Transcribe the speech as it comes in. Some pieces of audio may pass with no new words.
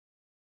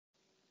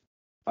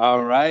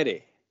All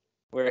righty.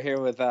 We're here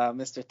with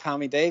Mr.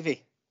 Tommy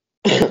Davy.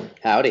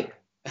 Howdy.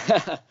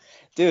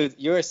 Dude,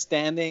 you're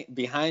standing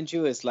behind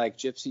you is like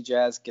gypsy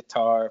jazz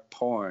guitar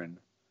porn.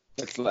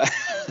 It's like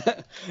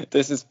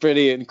this is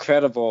pretty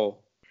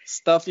incredible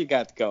stuff you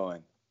got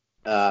going.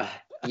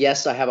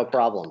 Yes, I have a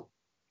problem.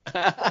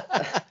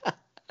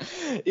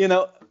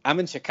 I'm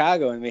in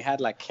Chicago and we had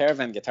like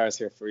caravan guitars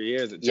here for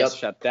years. It just Yep.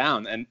 shut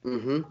down. And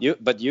hmm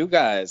you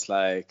guys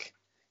like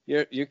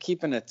you're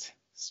keeping it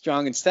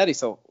strong and steady.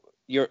 So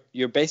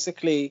you're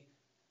basically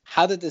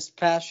how did this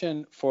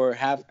passion for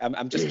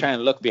I'm just trying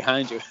to look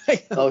behind you.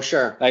 Oh,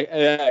 sure.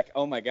 like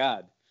oh my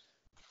God.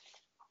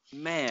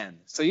 Man,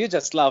 so you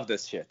just love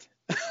this shit.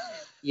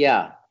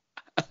 Yeah,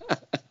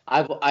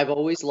 I've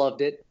always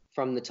loved it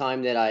from the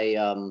time that I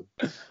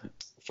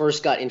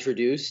first got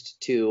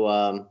introduced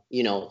to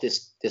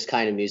this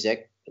kind of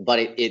music. But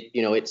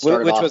it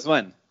started Which off. was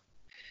when?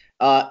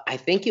 I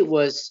think it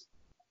was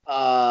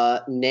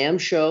NAMM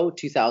Show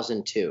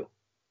 2002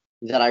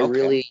 that I Okay.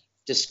 really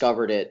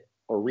discovered it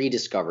or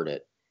rediscovered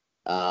it.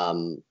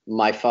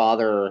 My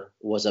father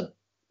was a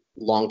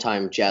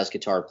longtime jazz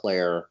guitar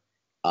player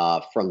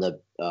from the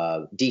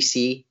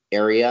DC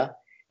area,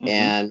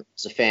 and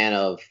was a fan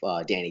of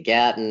Danny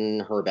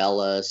Gatton, Herb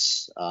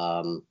Ellis,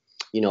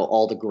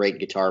 all the great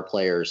guitar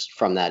players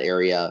from that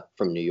area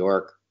from New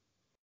York.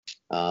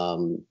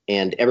 And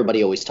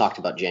everybody always talked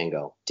about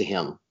Django to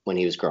him when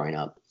he was growing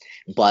up.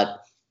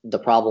 But the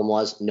problem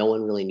was no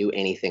one really knew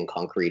anything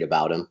concrete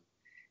about him.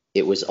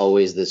 It was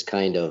always this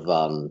kind of,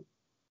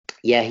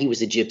 he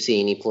was a gypsy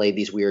and he played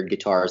these weird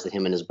guitars that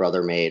him and his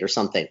brother made or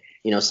something,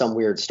 some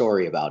weird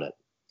story about it.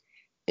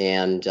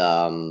 And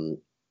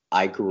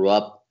I grew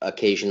up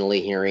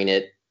occasionally hearing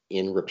it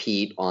in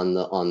repeat on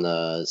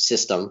the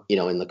system,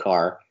 in the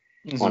car,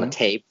 on a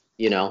tape,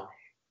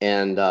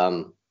 and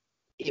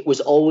it was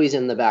always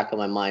in the back of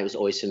my mind. It was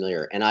always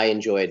familiar. And I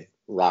enjoyed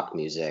rock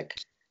music,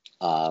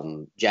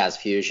 jazz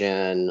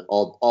fusion,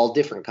 all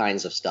different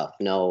kinds of stuff.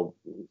 No,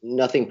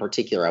 nothing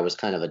particular. I was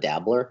kind of a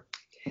dabbler.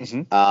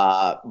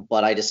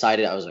 But I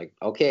decided, I was like,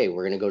 okay,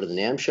 we're going to go to the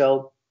NAMM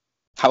show.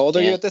 How old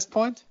are you at this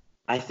point?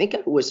 I think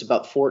I was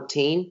about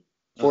 14,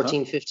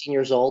 15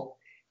 years old.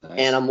 Nice.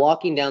 And I'm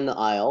walking down the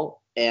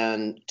aisle,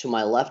 and to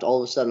my left,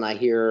 all of a sudden I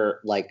hear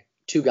like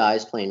two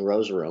guys playing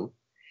Rose Room.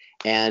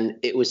 And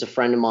it was a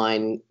friend of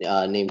mine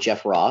named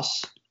Jeff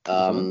Ross.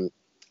 And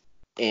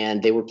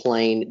they were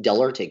playing Del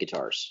Norte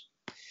guitars.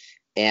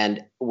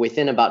 And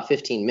within about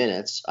 15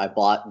 minutes, I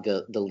bought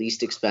the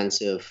least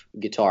expensive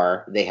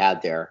guitar they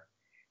had there.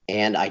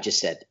 And I just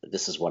said,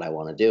 this is what I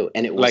want to do.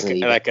 And it wasn't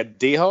like a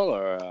D hole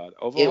or an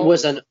oval it hole?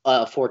 was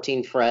a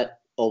 14 fret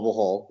oval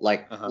hole,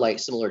 like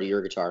similar to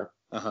your guitar.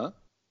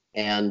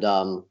 And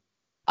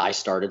I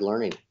started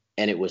learning,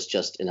 and it was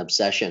just an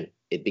obsession.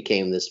 It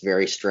became this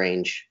very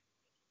strange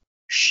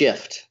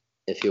shift,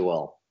 if you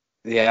will.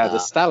 Yeah, the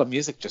style of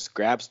music just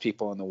grabs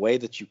people in a way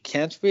that you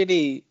can't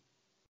really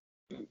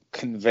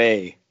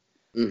convey.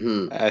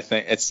 I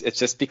think it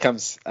just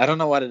becomes, I don't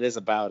know what it is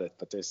about it,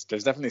 but there's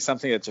definitely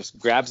something that just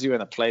grabs you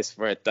in a place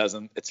where it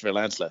doesn't. It's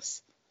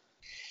relentless.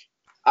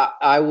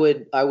 I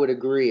would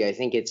agree. I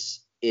think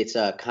it's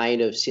a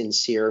kind of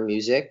sincere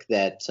music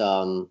that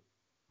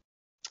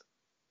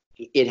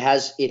it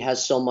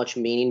has so much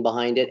meaning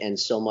behind it and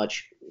so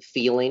much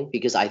feeling,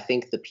 because I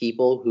think the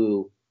people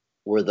who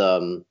were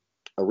the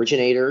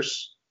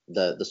originators,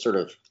 the sort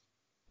of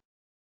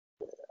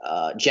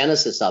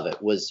genesis of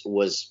it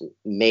was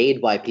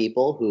made by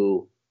people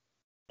who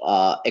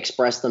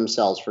expressed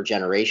themselves for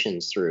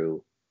generations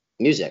through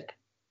music,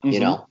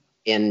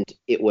 and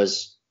it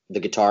was,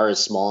 the guitar is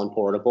small and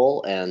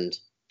portable and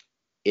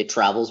it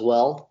travels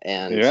well,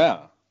 and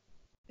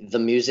the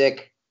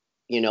music,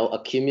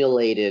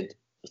 accumulated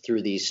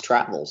through these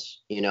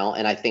travels,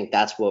 and I think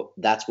that's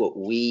what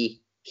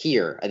we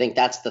hear. I think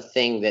that's the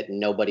thing that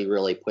nobody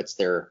really could put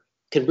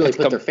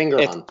their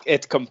finger on.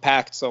 It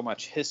compacts so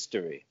much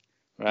history.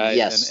 Right.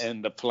 Yes.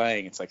 And the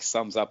playing, it's like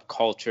sums up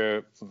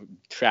culture,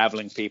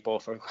 traveling people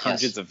for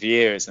hundreds of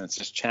years, and it's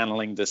just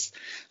channeling this,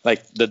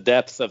 like the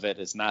depth of it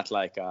is not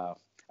like a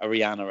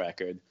Rihanna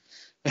record.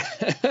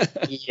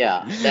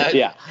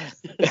 Yeah.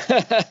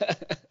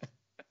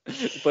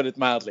 Put it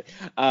mildly.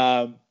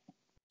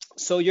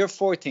 So you're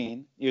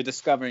 14, you're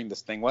discovering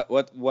this thing.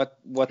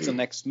 What's the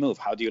next move?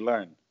 How do you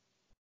learn?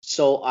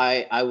 So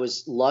I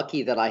was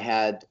lucky that I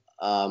had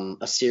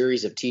a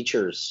series of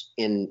teachers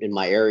in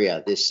my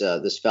area. This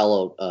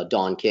fellow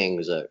Don King,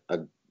 who's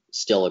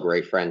still a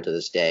great friend to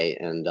this day,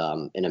 and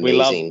an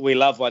amazing. We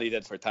love what he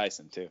did for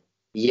Tyson too.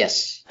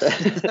 Yes,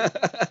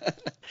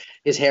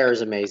 his hair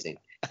is amazing.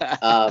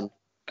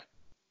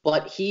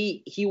 But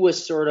he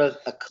was sort of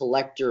a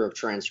collector of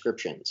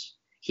transcriptions.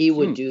 He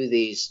would do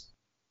these.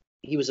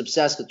 He was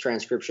obsessed with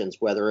transcriptions,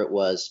 whether it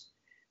was.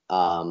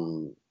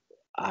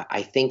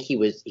 I think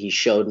he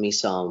showed me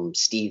some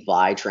Steve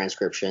Vai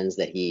transcriptions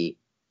that he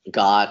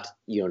got,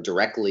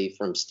 directly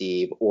from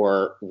Steve,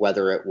 or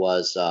whether it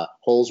was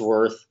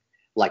Holsworth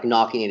like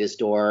knocking at his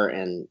door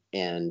and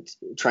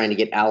trying to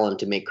get Alan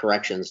to make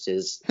corrections to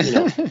his,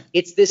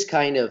 it's this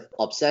kind of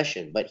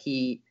obsession. But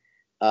he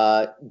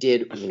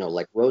did,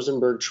 like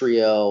Rosenberg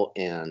Trio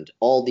and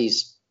all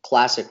these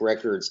classic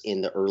records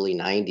in the early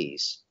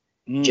 90s,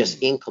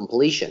 just in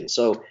completion.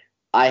 So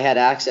I had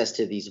access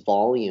to these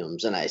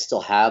volumes, and I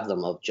still have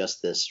them, of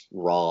just this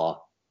raw,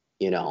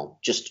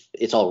 just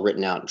it's all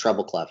written out in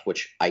treble clef,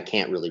 which I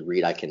can't really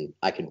read. I can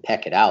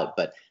peck it out,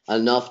 but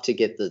enough to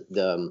get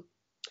the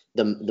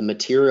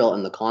material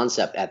and the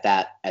concept at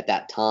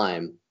that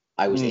time.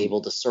 I was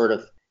able to sort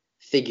of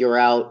figure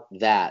out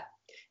that.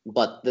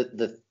 But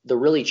the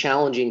really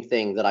challenging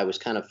thing that I was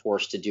kind of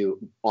forced to do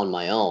on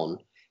my own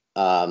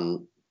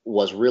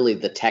was really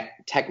the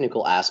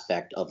technical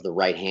aspect of the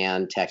right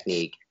hand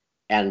technique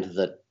and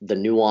the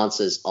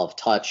nuances of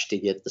touch to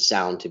get the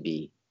sound to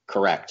be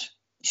correct.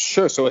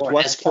 Sure. So at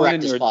what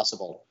point as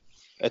possible.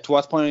 At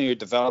what point in your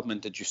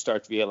development did you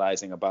start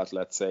realizing about,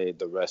 let's say,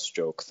 the rest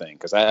stroke thing?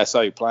 Because I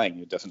saw you playing.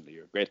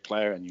 You're a great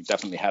player, and you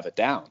definitely have it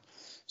down.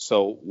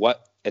 So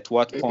at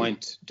what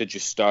point did you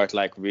start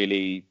like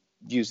really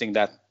using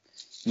that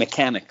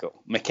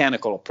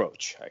mechanical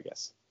approach, I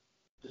guess?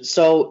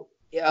 So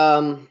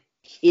I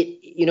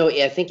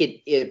think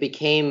it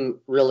became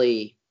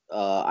really.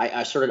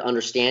 I started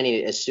understanding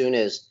it as soon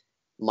as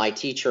my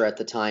teacher at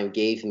the time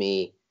gave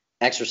me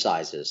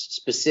exercises,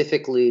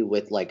 specifically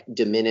with like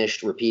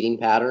diminished repeating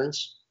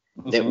patterns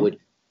that would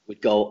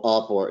go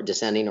up or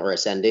descending or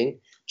ascending,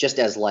 just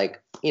as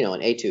like,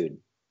 an etude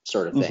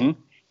sort of thing.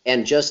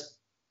 And just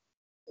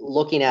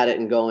looking at it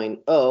and going,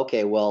 oh,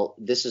 okay, well,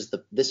 this is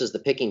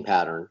the picking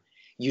pattern.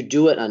 You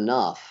do it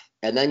enough,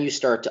 and then you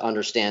start to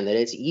understand that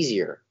it's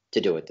easier to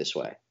do it this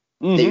way,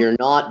 that you're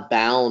not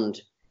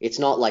bound. It's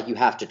not like you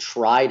have to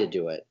try to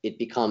do it. It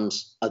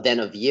becomes then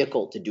a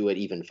vehicle to do it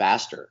even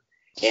faster.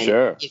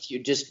 And if you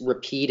just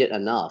repeat it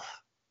enough,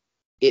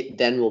 it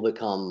then will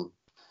become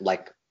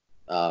like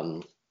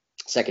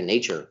second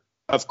nature.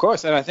 Of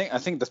course, and I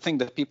think the thing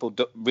that people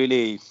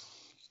really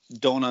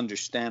don't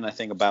understand, I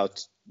think,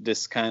 about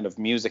this kind of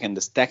music and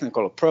this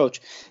technical approach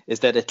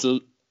is that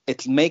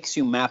it makes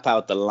you map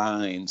out the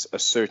lines a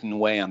certain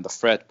way on the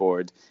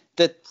fretboard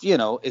that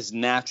is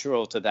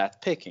natural to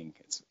that picking.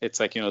 It's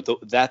like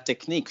that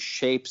technique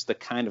shapes the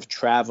kind of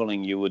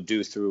traveling you would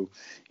do through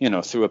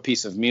a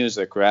piece of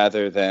music,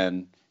 rather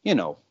than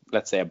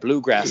let's say a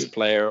bluegrass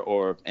player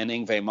or an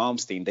Yngwie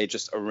Malmsteen. They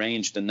just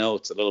arrange the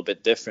notes a little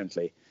bit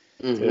differently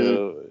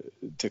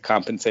to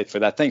compensate for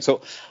that thing.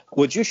 So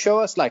would you show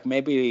us like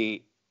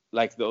maybe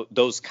like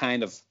those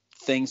kind of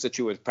things that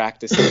you would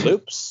practice in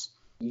loops?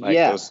 Like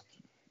those...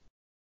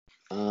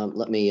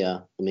 Let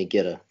me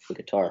get a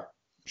guitar.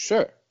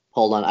 Sure.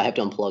 Hold on, I have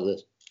to unplug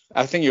this.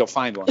 I think you'll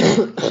find one.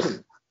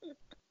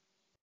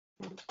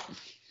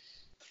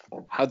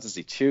 How does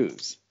he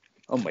choose?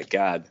 Oh my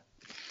God.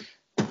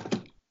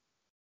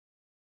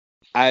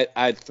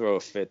 I'd throw a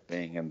fit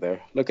being in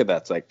there. Look at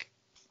that. It's like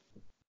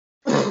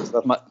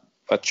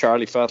what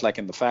Charlie felt like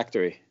in the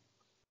factory.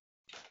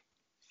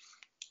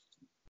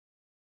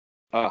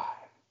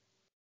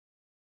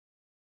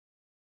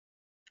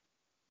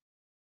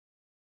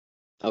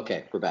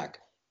 Okay, we're back.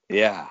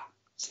 Yeah.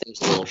 This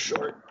thing's a little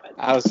short.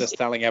 I was just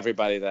telling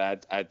everybody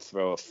that I'd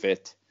throw a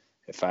fit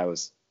if I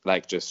was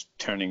like just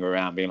turning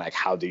around being like,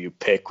 how do you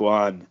pick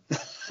one?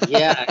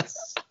 Yeah,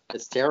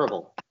 it's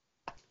terrible.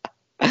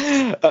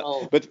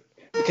 But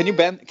can you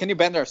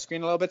bend our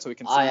screen a little bit so we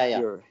can see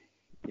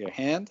your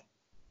hand?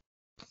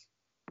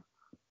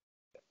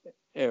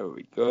 There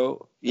we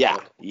go.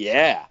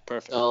 Yeah,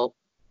 perfect. So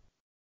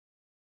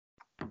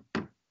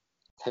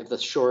have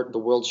the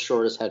world's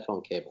shortest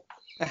headphone cable.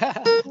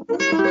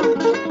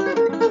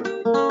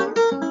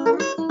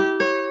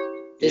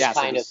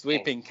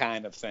 Sweeping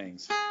kind of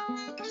things.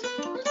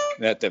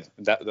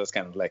 Those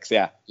kind of licks,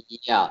 yeah.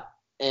 Yeah,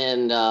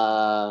 and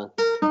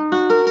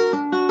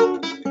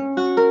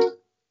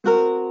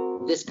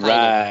this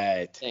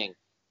kind of thing.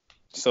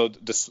 So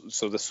the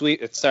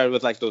sweep, it started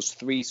with like those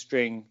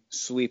 3-string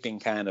sweeping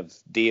kind of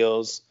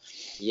deals.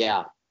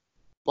 Yeah,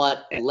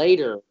 but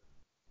later,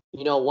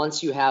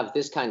 once you have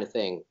this kind of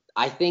thing,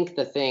 I think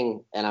the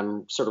thing, and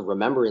I'm sort of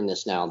remembering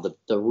this now,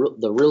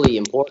 the really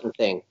important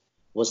thing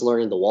was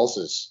learning the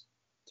waltzes.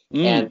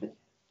 And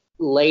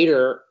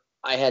later,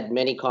 I had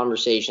many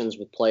conversations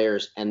with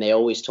players, and they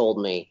always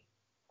told me,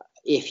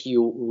 if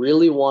you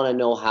really want to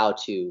know how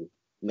to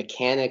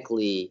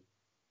mechanically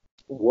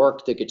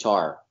work the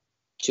guitar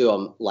to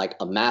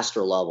a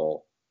master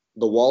level,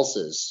 the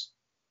waltzes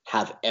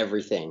have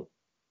everything,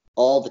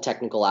 all the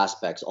technical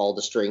aspects, all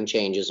the string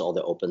changes, all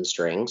the open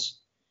strings.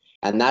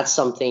 And that's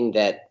something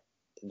that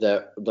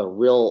the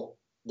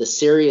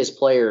serious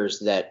players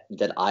that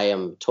I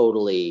am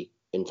totally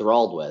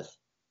enthralled with,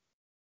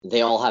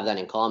 they all have that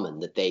in common,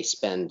 that they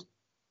spend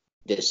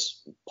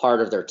this part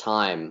of their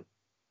time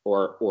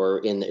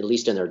or at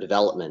least in their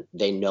development,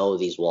 they know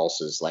these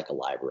waltzes like a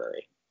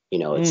library.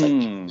 It's like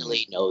they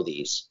really know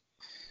these.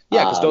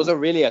 Yeah, because those are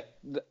really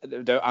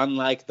they're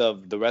unlike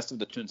the rest of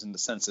the tunes in the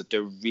sense that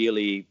they're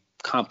really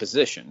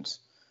compositions.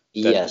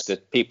 Yes.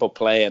 that people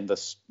play, and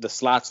the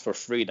slots for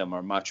freedom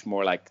are much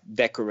more like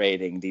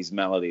decorating these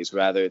melodies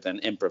rather than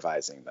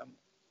improvising them.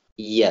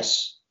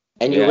 Yes.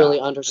 And you really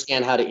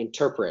understand how to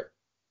interpret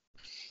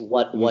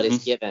what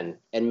is given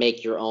and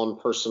make your own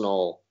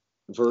personal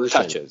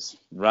version. Touches.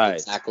 Right.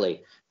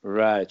 Exactly.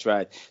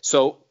 Right.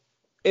 So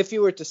if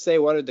you were to say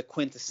what are the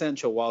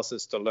quintessential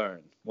waltzes to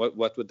learn,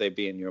 what would they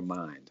be in your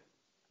mind?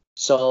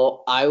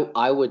 So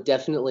I would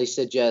definitely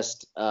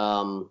suggest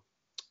the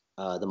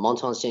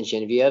Montan Saint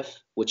Genevieve,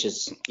 which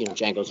is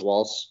Django's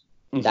waltz.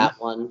 That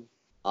one.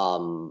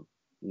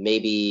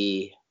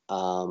 Maybe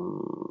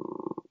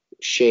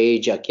Chez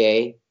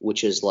Jacquet,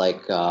 which is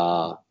like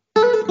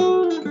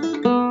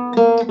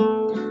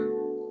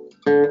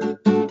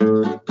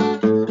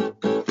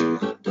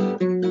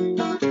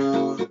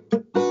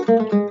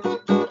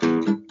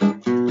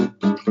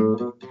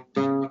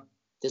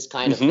this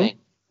kind of thing.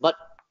 But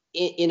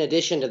in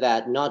addition to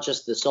that, not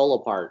just the solo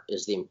part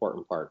is the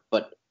important part,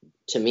 but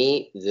to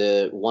me,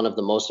 one of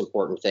the most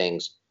important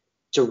things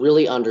to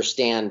really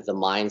understand the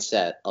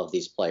mindset of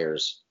these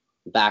players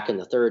back in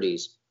the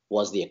 30s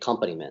was the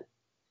accompaniment.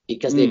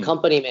 Because the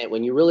accompaniment,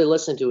 when you really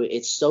listen to it,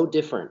 it's so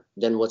different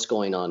than what's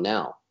going on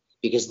now.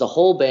 Because the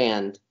whole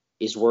band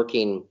is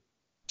working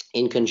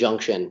in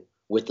conjunction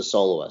with the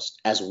soloist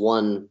as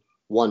one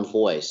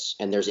voice,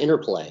 and there's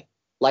interplay,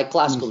 like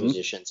classical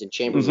musicians in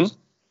chamber music.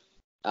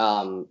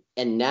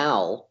 And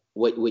now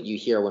what you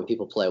hear when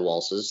people play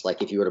waltzes,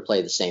 like if you were to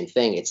play the same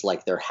thing, it's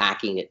like they're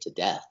hacking it to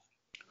death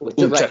with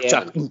the right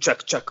hand.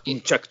 Chuck.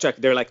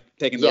 They're like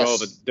taking the role,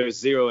 but there's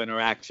zero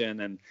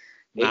interaction and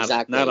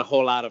not a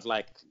whole lot of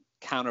like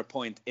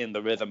counterpoint in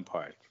the rhythm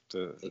part.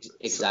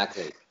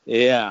 Exactly.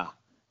 Yeah.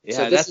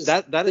 So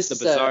that is the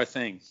bizarre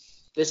thing.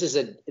 This is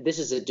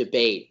a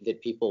debate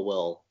that people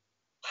will.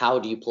 How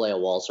do you play a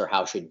waltz, or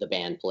how should the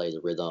band play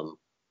the rhythm?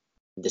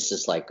 This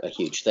is like a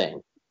huge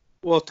thing.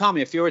 Well,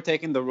 Tommy, if you were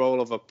taking the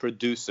role of a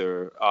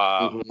producer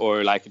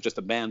or like just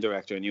a band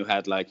director, and you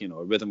had like, a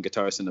rhythm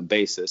guitarist and a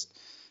bassist,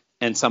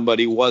 and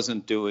somebody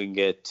wasn't doing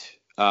it,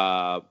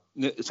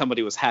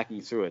 somebody was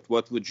hacking through it,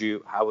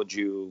 how would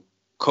you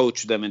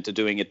coach them into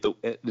doing it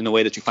in a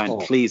way that you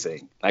find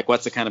pleasing? Like,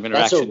 what's the kind of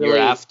interaction you're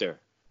after?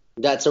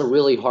 That's a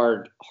really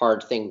hard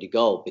thing to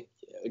go,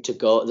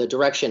 the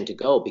direction to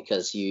go,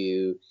 because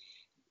you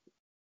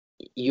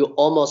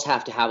almost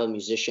have to have a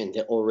musician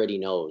that already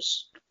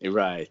knows.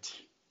 Right.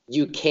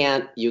 You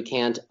can't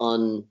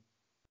undo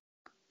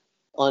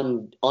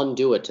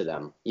it to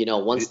them.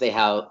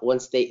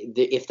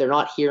 If they're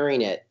not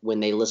hearing it when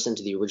they listen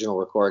to the original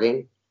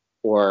recording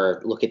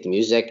or look at the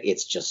music,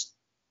 it's just,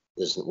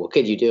 what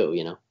could you do?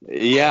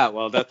 Yeah,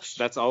 well,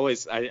 that's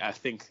always, I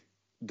think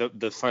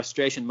the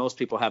frustration most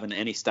people have in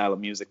any style of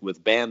music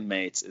with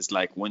bandmates is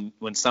like when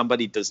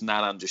somebody does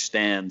not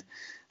understand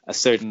a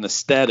certain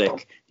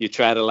aesthetic, you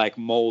try to like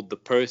mold the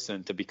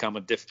person to become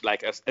an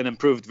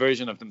improved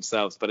version of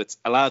themselves. But it's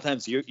a lot of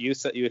times you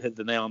hit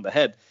the nail on the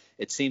head.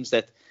 It seems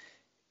that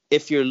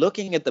if you're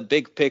looking at the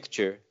big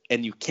picture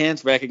and you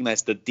can't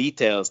recognize the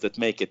details that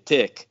make it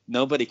tick,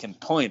 nobody can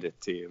point it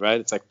to you,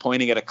 right? It's like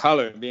pointing at a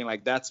color and being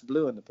like, that's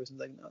blue, and the person's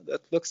like, no, that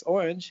looks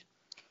orange.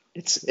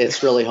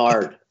 It's really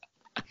hard.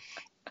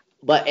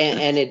 But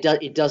and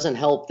it doesn't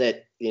help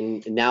that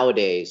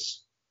nowadays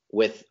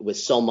with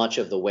so much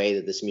of the way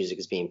that this music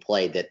is being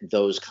played, that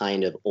those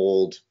kind of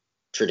old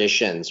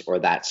traditions or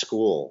that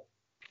school,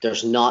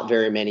 there's not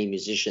very many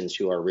musicians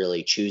who are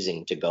really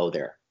choosing to go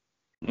there.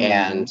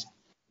 And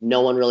no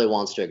one really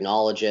wants to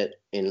acknowledge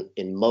it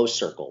in most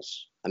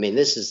circles. I mean,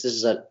 this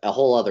is a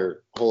whole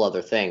other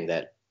thing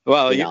that,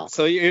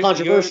 you're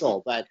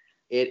controversial, but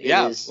it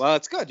is. Well,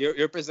 it's good.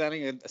 You're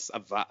presenting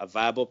a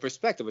viable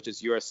perspective, which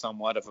is you're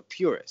somewhat of a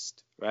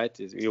purist, right?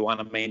 You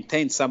want to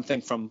maintain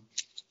something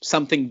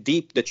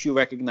deep that you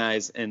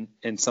recognize in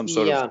some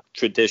sort of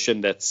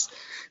tradition that's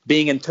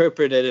being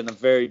interpreted in a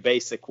very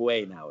basic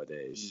way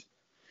nowadays.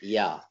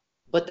 Yeah,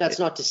 but that's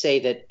not to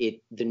say that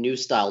the new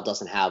style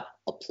doesn't have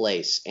a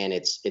place, and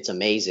it's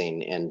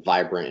amazing and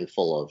vibrant and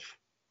full of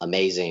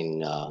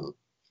amazing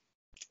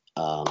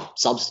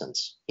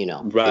substance.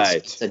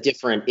 Right?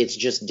 It's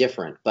just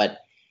different, but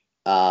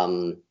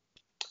there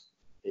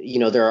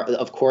are,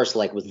 of course,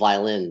 like with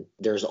violin,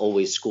 there's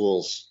always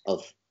schools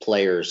of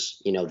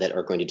players, that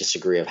are going to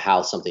disagree of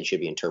how something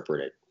should be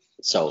interpreted.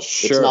 So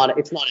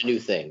it's not a new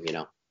thing,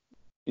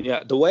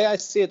 Yeah, the way I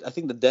see it, I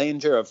think the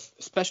danger of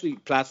especially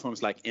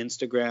platforms like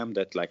Instagram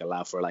that like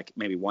allow for like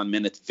maybe 1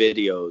 minute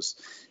videos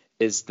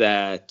is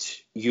that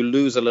you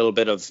lose a little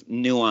bit of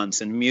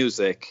nuance in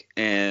music,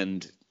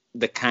 and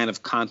the kind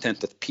of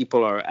content that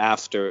people are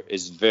after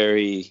is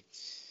very,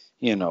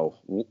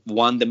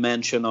 one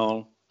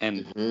dimensional.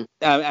 And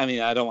I mean,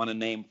 I don't want to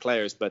name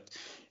players, but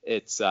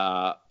it's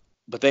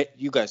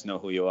you guys know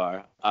who you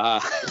are.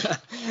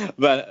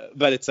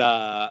 But it's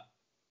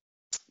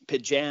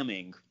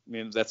pajamming. I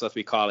mean, that's what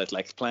we call it.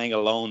 Like playing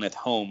alone at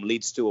home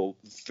leads to a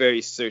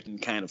very certain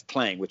kind of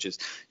playing, which is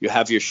you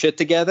have your shit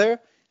together,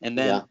 and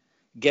then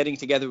getting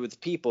together with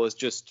people is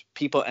just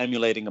people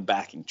emulating a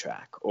backing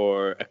track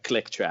or a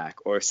click track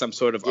or some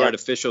sort of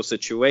artificial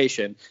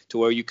situation to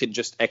where you can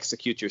just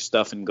execute your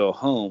stuff and go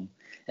home.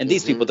 And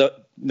these people,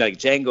 like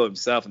Django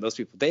himself and those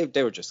people,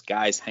 they were just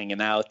guys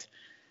hanging out,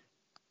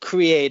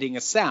 creating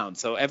a sound.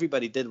 So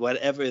everybody did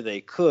whatever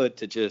they could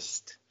to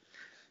just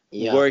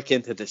work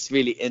into this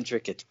really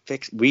intricate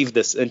weave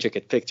this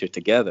intricate picture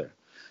together.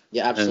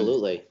 Yeah,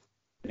 absolutely.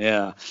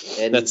 And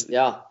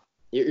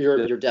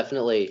you're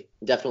definitely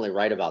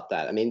right about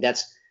that. I mean,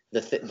 that's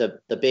the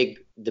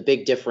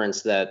big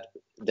difference that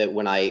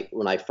when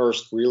I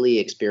first really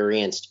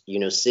experienced,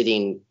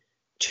 sitting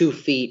 2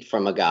 feet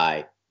from a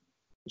guy,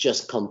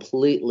 just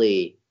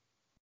completely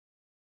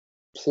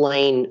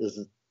playing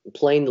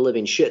the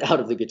living shit out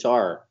of the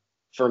guitar.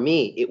 For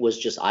me, it was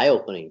just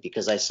eye-opening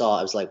because I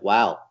was like,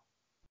 wow,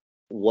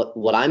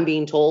 what I'm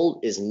being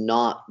told is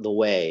not the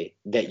way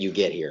that you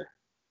get here.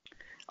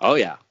 Oh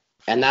yeah.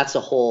 And that's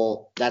a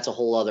whole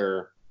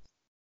other,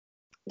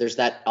 there's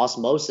that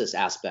osmosis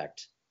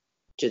aspect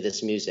to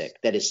this music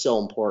that is so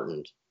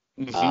important.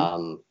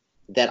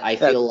 That I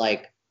feel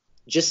like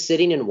just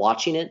sitting and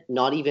watching it,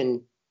 not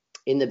even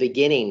in the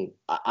beginning,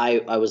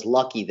 I was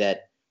lucky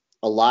that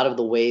a lot of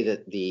the way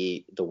that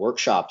the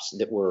workshops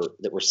that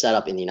were set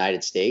up in the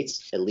United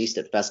States, at least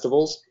at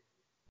festivals,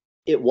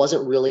 it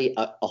wasn't really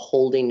a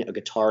holding a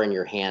guitar in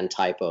your hand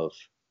type of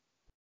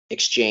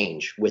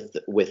exchange with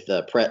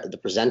the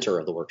presenter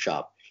of the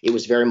workshop. It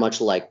was very much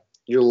like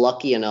you're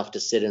lucky enough to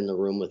sit in the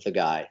room with the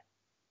guy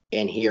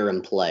and hear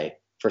him play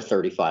for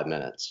 35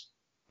 minutes.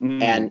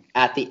 And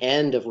at the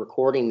end of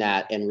recording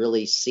that and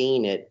really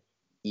seeing it,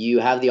 you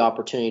have the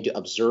opportunity to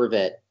observe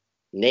it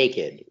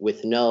naked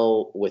with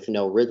no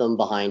rhythm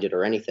behind it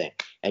or anything.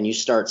 And you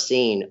start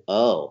seeing,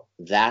 oh,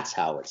 that's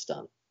how it's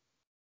done.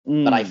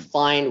 But I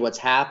find what's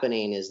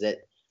happening is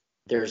that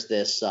there's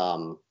this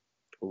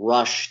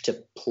rush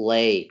to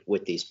play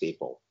with these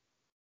people.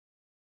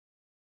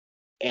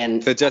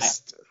 And so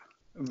just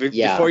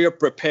before you're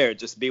prepared,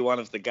 just be one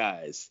of the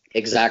guys.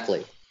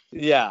 Exactly.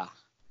 Yeah.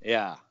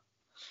 I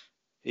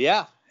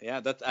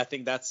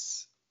think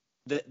that's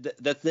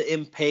the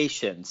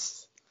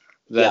impatience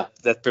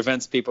that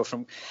prevents people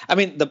from. I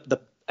mean,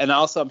 and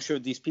also I'm sure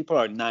these people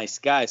are nice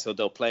guys, so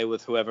they'll play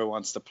with whoever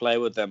wants to play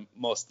with them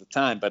most of the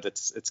time. But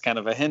it's kind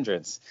of a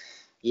hindrance.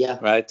 Yeah.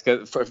 Right.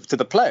 To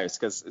the players,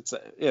 because it's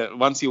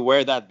once you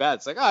wear that badge,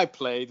 it's like, I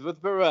played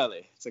with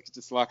Borelli. It's like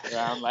just walk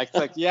around like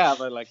but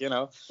like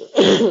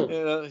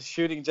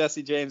shooting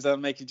Jesse James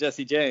doesn't make you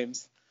Jesse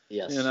James.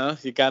 Yes.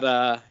 You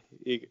gotta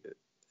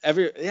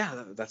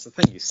that's the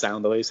thing. You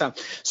sound the way you sound.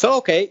 So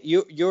okay,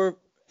 you're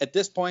at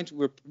this point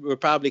we're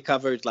probably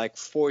covered like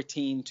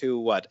 14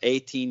 to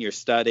 18. You're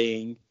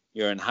studying.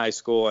 You're in high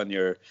school and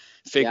you're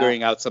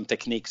figuring out some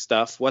technique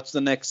stuff. What's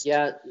the next?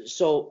 Yeah.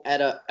 So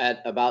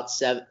at about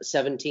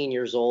 17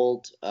 years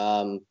old,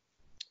 was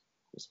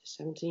I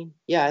 17?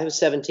 Yeah, I was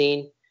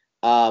 17.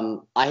 I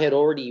had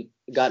already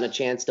gotten a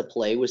chance to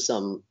play with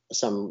some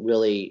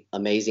really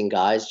amazing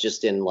guys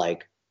just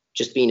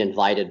being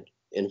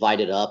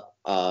invited up.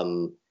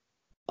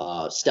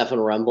 Stefan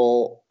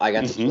Rembel, I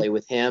got to play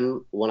with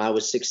him when I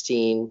was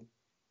 16.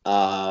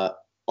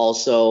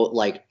 Also,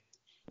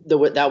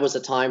 that was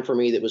a time for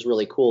me that was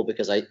really cool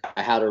because I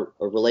had a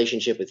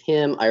relationship with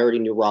him. I already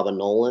knew Robin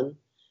Nolan,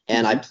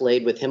 and I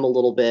played with him a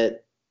little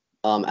bit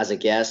as a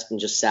guest and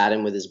just sat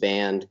in with his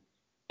band.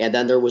 And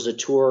then there was a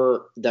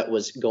tour that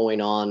was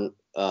going on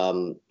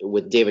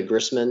with David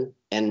Grisman,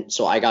 and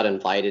so I got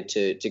invited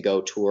to go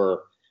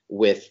tour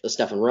with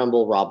Stefan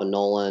Rembel, Robin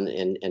Nolan,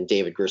 and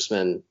David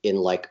Grisman in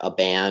like a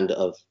band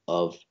of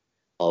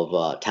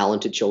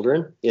talented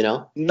children,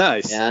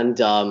 Nice. And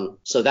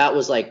so that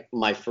was like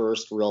my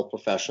first real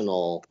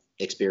professional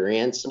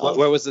experience.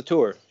 Where was the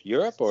tour?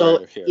 Europe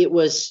or here? It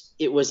was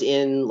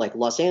in like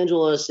Los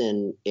Angeles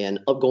and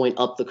going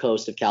up the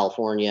coast of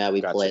California.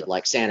 We played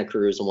like Santa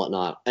Cruz and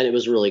whatnot, and it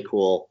was really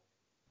cool.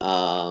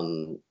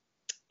 And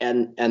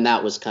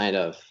that was kind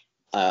of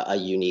a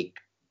unique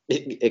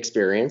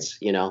experience,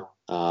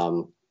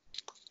 and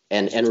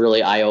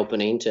really eye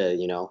opening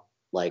to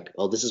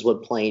oh, this is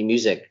what playing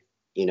music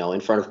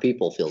in front of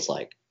people feels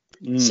like.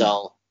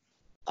 So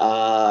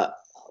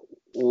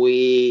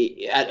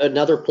we at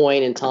another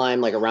point in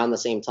time, like around the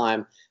same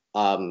time,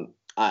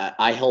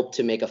 I helped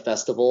to make a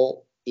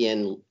festival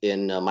in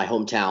my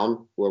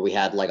hometown where we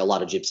had like a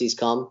lot of gypsies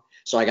come.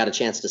 So I got a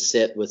chance to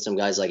sit with some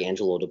guys like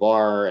Angelo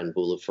DeBar and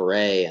Bula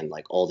Ferre and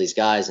like all these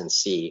guys and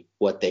see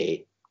what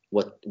they're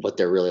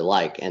really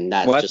like. And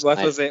that what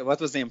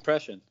was the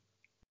impression?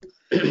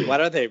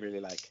 What are they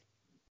really like?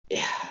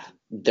 Yeah,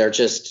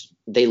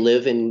 they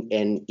live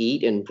and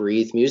eat and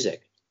breathe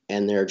music,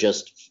 and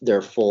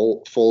they're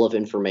full of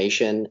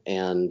information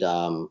and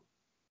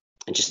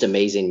just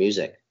amazing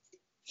music,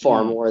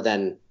 far more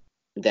than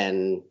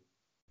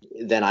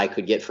I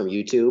could get from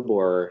YouTube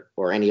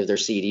or any of their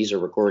CDs or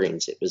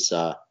recordings. It was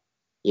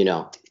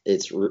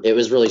it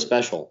was really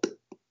special.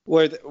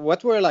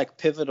 What were like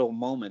pivotal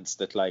moments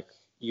that like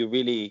you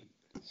really,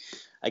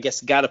 I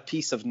guess, got a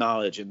piece of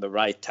knowledge in the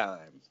right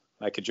time?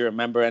 Like, could you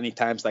remember any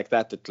times like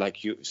that like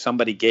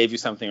somebody gave you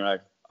something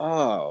like,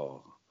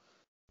 oh,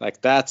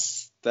 like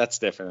that's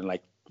different, and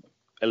like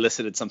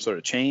elicited some sort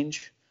of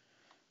change?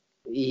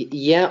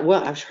 Yeah,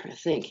 well, I'm trying to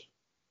think.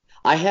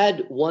 I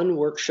had one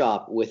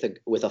workshop with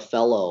a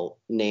fellow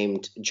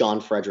named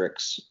John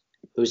Fredericks,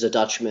 who's a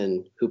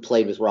Dutchman who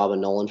played with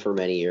Robin Nolan for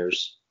many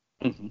years.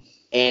 Mm-hmm.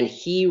 And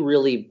he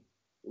really,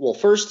 well,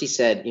 first he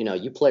said,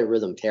 you play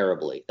rhythm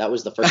terribly. That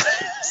was the first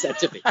thing he said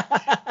to me.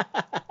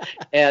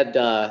 And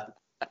at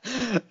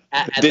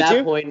Did that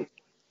you? point,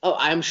 oh,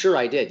 I'm sure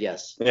I did,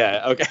 yes.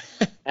 Yeah, okay.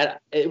 And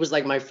it was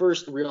like my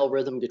first real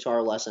rhythm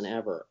guitar lesson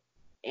ever.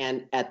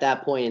 And at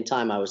that point in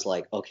time, I was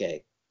like,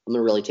 okay, I'm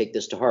gonna really take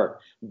this to heart.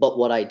 But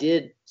what I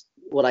did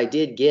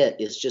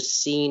get is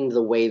just seeing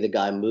the way the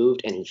guy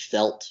moved and he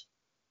felt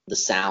the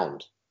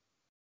sound.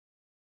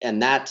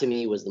 And that to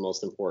me was the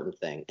most important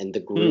thing. And the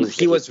grooves.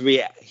 He was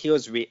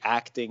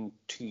reacting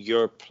to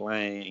your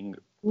playing,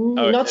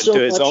 or not so to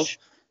his much. own,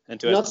 and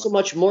to Not so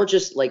much. More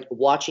just like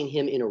watching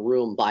him in a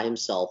room by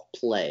himself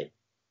play,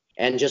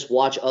 and just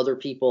watch other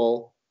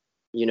people,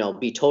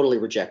 be totally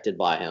rejected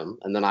by him,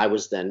 and then I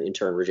was then in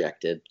turn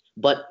rejected.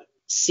 But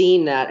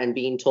seeing that and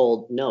being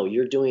told, no,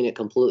 you're doing it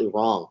completely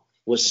wrong,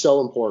 was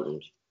so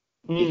important.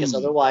 Because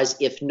otherwise,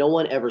 if no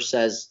one ever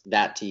says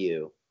that to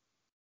you,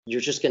 you're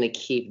just going to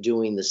keep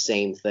doing the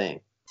same thing.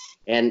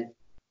 And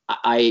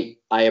I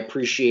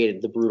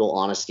appreciated the brutal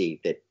honesty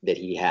that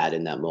he had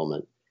in that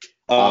moment.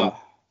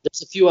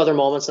 There's a few other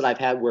moments that I've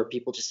had where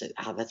people just said,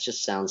 that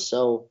just sounds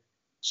so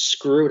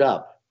screwed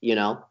up,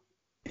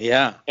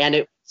 Yeah.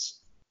 And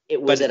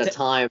it was at a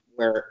time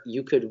where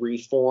you could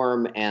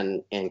reform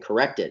and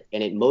correct it,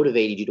 and it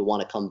motivated you to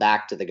want to come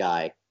back to the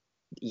guy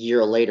a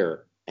year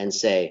later and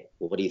say,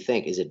 well, what do you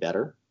think? Is it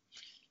better?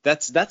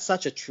 That's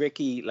such a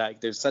tricky, like,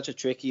 there's such a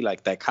tricky,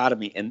 like,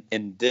 dichotomy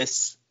in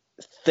this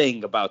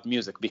thing about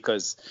music,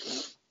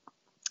 because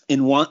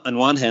on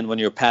one hand, when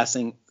you're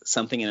passing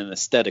something in an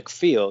aesthetic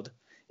field,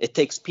 it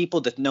takes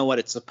people that know what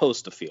it's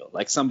supposed to feel.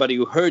 Like somebody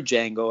who heard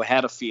Django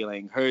had a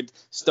feeling, heard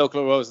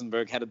Stokely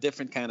Rosenberg had a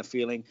different kind of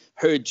feeling,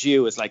 heard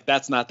you is like,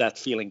 that's not that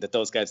feeling that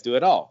those guys do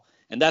at all.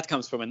 And that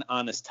comes from an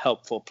honest,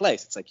 helpful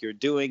place. It's like, you're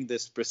doing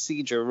this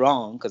procedure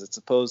wrong because it's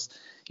supposed,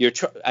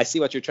 I see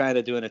what you're trying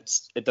to do, and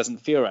it doesn't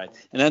feel right.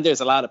 And then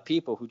there's a lot of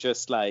people who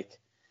just like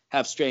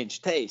have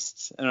strange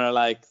tastes and are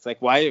like, it's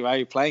like, why are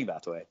you playing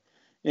that way?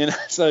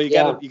 So you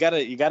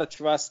gotta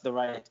trust the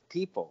right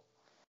people.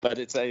 But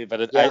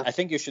I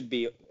think you should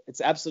be.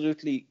 It's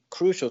absolutely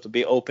crucial to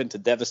be open to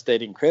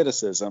devastating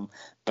criticism,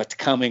 but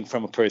coming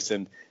from a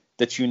person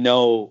that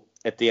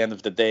at the end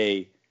of the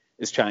day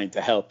is trying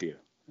to help you.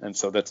 And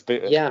so that's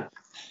yeah.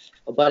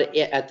 But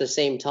at the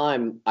same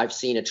time, I've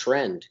seen a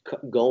trend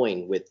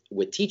going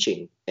with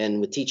teaching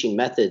and with teaching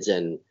methods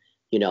and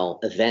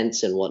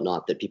events and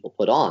whatnot that people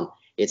put on.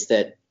 It's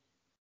that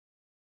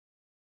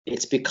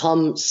it's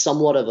become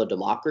somewhat of a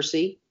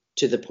democracy,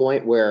 to the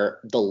point where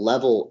the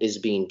level is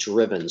being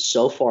driven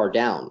so far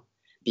down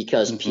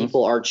because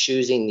people are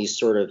choosing these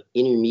sort of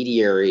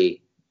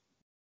intermediary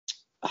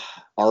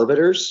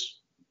arbiters.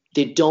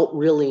 They don't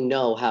really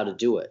know how to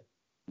do it,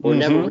 or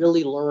never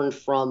really learned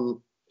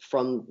from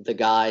the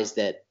guys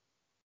that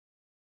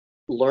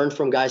learned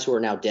from guys who are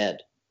now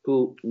dead,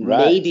 who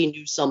maybe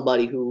knew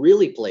somebody who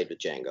really played with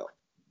Django.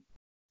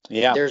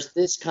 Yeah. There's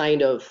this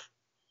kind of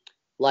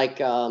like,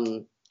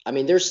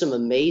 there's some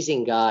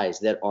amazing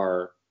guys that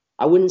are,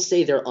 I wouldn't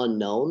say they're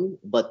unknown,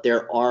 but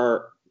there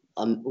are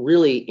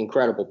really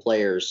incredible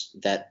players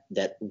that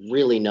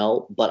really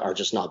know, but are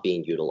just not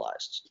being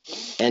utilized.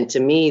 And to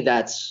me,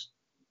 that's,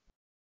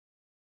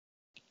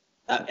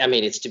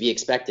 it's to be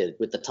expected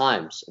with the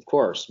times, of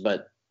course,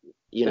 but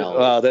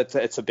Well,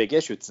 it's a big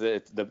issue.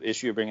 The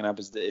issue you're bringing up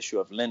is the issue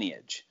of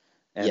lineage.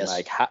 And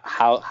like,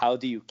 how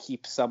do you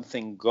keep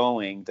something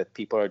going that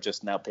people are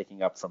just now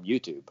picking up from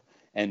YouTube?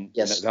 And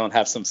don't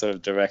have some sort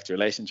of direct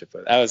relationship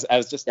with it. I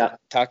was just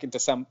talking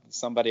to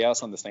somebody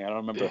else on this thing. I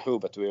don't remember who,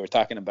 but we were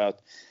talking about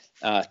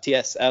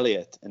T.S.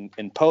 Eliot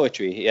in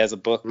poetry. He has a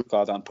book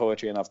called On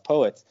Poetry and of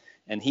Poets,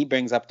 and he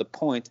brings up the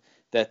point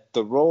that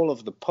the role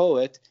of the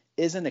poet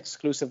isn't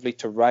exclusively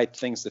to write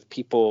things that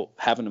people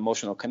have an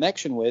emotional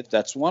connection with.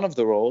 That's one of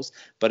the roles,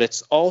 but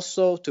it's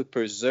also to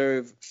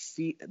preserve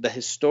the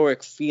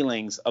historic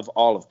feelings of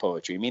all of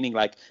poetry, meaning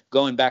like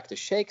going back to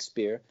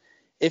Shakespeare,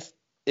 if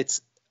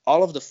it's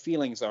all of the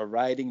feelings are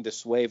riding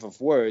this wave of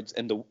words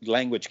and the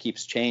language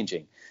keeps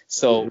changing.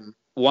 So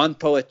one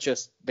poet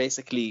just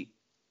basically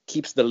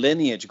keeps the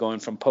lineage going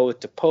from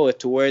poet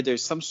to where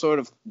there's some sort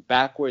of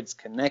backwards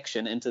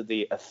connection into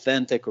the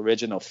authentic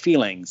original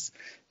feelings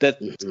that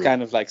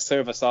kind of like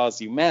serve us all as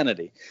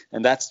humanity.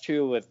 And that's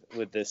true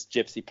with this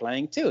gypsy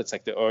playing too. It's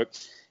like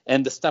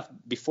and the stuff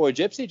before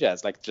gypsy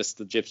jazz, like just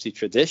the gypsy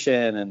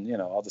tradition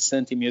and, all the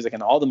synthi music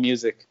and all the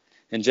music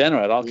in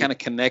general, it all kind of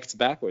connects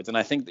backwards. And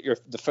I think that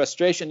the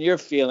frustration you're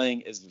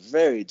feeling is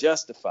very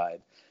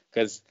justified,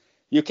 because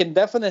you can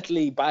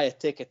definitely buy a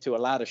ticket to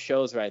a lot of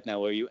shows right now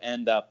where you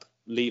end up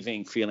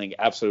leaving feeling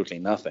absolutely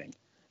nothing.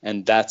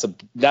 And that's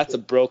a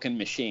broken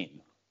machine,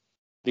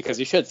 because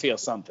you should feel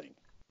something.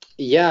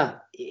 Yeah,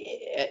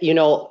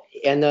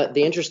 and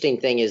the interesting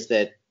thing is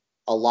that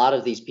a lot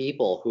of these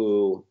people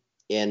who,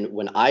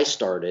 when I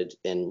started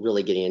and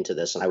really getting into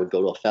this, and I would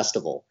go to a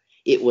festival,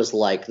 it was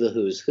like the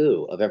who's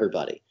who of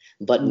everybody.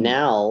 But Mm.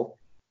 now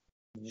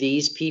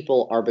these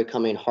people are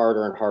becoming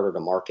harder and harder to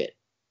market.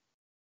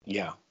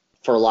 Yeah.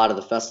 For a lot of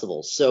the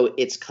festivals, so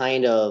it's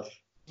kind of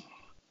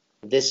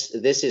this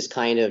is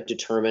kind of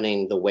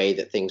determining the way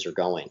that things are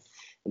going.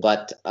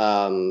 But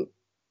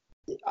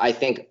I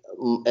think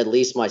at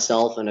least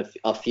myself and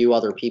a few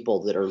other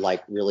people that are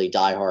like really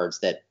diehards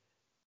that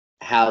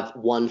have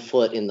one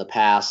foot in the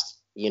past,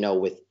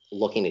 with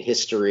looking at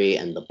history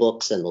and the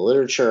books and the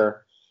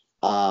literature.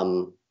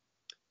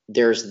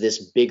 There's this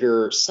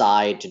bigger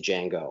side to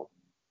Django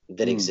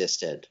that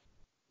existed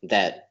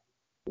that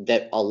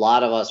a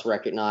lot of us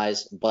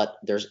recognize, but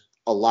there's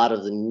a lot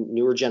of the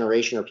newer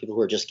generation or people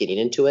who are just getting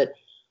into it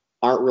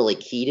aren't really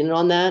keyed in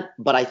on that.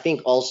 But I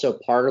think also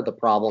part of the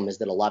problem is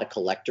that a lot of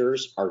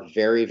collectors are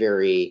very,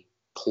 very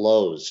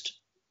closed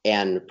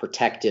and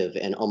protective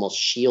and almost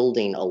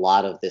shielding a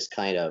lot of this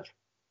kind of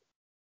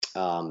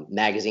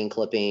magazine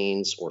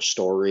clippings or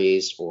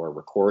stories or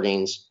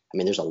recordings. I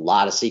mean, there's a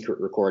lot of secret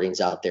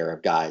recordings out there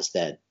of guys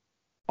that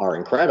are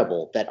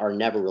incredible that are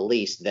never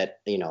released,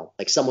 that,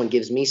 like someone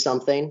gives me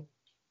something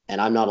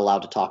and I'm not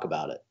allowed to talk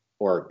about it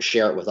or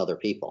share it with other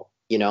people.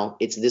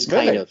 It's this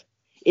kind of,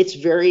 it's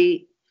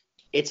very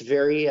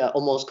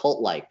almost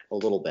cult-like a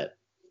little bit.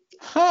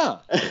 Huh.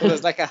 So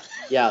there's like a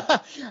yeah.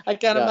 I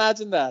can't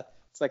imagine that.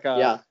 It's like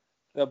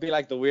it'll be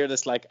like the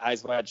weirdest like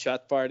Eyes Wide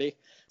Shut party.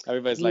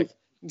 Everybody's like,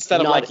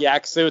 instead of like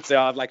yak suits, they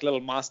all have like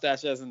little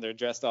mustaches and they're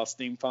dressed all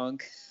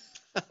steampunk.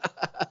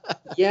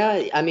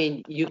 Yeah, I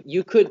mean,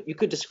 you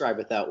could describe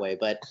it that way,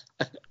 but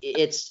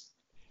it's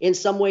in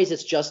some ways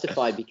it's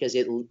justified because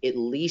at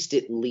least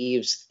it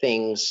leaves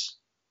things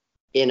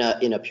in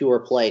a pure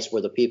place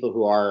where the people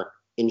who are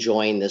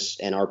enjoying this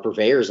and are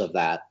purveyors of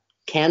that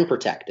can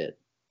protect it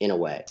in a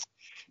way.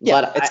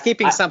 Yeah, but it's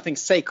keeping something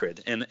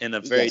sacred in a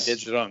very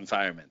digital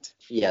environment.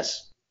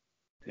 Yes.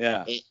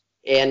 Yeah.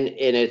 And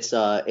it's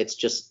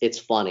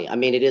funny. I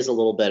mean, it is a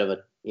little bit of a,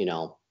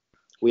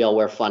 we all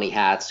wear funny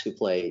hats who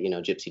play,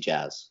 gypsy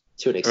jazz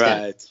to an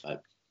extent.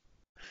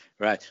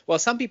 Right. Well,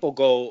 some people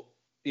go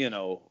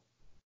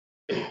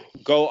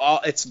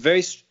all, it's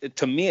very,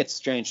 to me, it's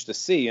strange to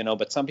see,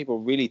 but some people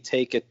really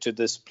take it to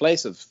this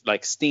place of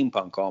like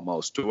steampunk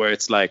almost, to where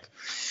it's like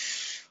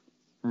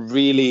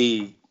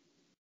really,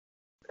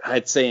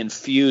 I'd say,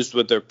 infused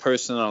with their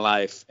personal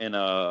life in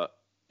a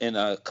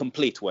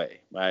complete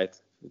way, right?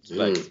 It's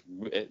like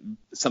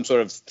some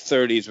sort of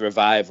 30s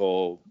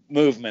revival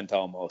movement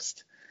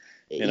almost.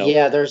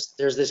 Yeah, there's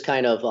this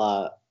kind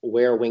of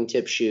wear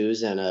wingtip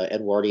shoes and a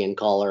Edwardian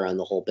collar and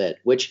the whole bit,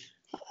 which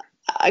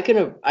I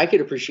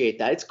could appreciate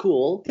that. It's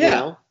cool,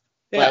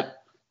 but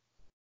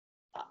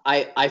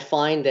I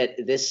find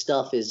that this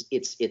stuff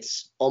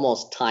it's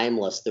almost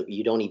timeless, that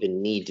you don't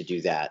even need to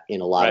do that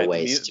in a lot of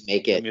ways to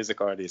make it. The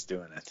music artist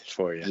doing it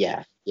for you.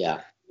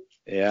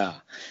 Yeah.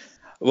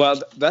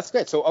 Well, that's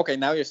great. So, okay,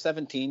 now you're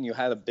 17. You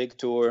had a big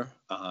tour.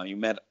 You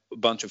met a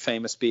bunch of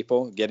famous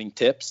people, getting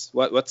tips.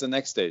 What's the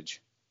next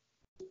stage?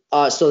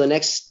 So the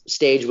next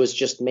stage was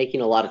just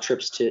making a lot of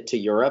trips to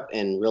Europe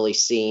and really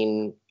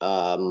seeing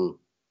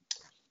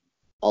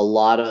a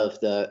lot of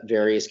the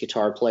various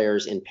guitar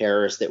players in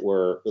Paris that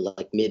were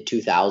like mid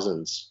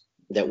 2000s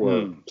that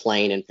were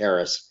playing in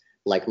Paris,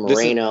 like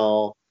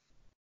Moreno,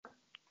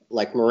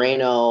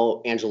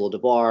 Angelo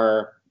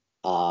DeBar,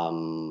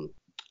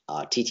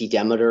 Titi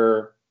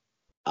Demeter.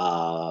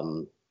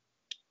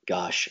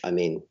 Gosh, I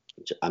mean,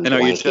 I'm and are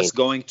blanking. you just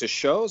going to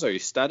shows? Are you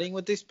studying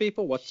with these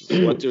people? What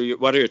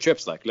are your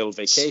trips like? Little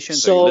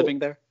vacations? Are you living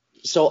there?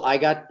 So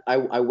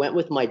I went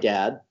with my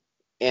dad,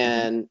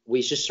 and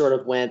we just sort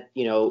of went,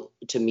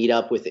 to meet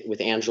up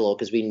with Angelo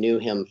because we knew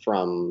him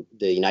from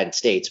the United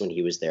States when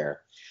he was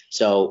there.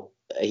 So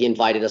he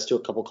invited us to a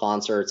couple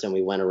concerts, and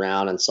we went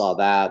around and saw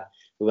that.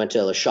 We went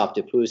to the Shop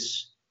de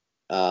Puce,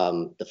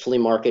 the flea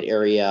market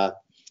area.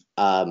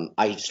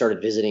 I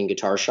started visiting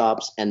guitar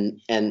shops,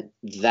 and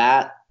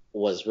that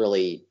was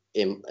really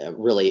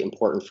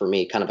important for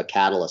me, kind of a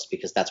catalyst,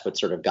 because that's what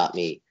sort of got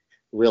me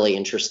really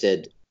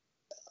interested.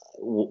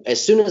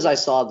 As soon as I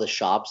saw the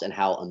shops and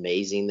how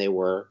amazing they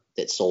were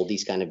that sold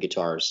these kind of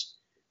guitars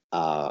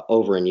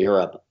over in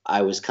Europe,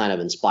 I was kind of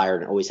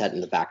inspired and always had it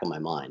in the back of my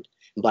mind.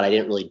 But I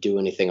didn't really do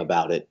anything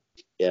about it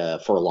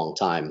for a long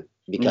time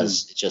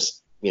because it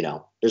just,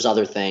 there's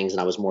other things,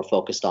 and I was more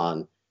focused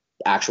on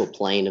the actual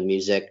playing of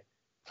music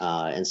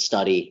and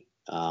study.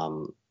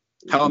 How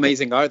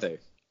amazing are they?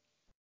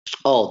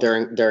 Oh,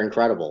 they're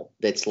incredible.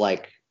 It's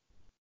like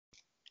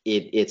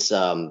it's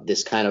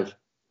this kind of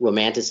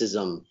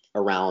romanticism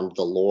around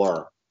the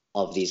lore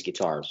of these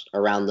guitars,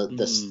 around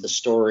the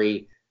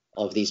story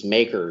of these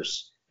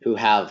makers who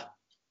have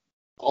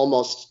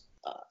almost,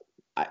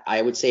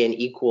 I would say, an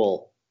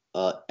equal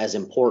as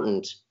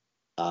important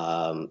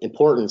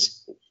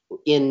importance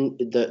in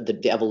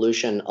the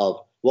evolution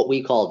of what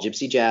we call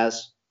gypsy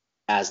jazz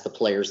as the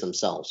players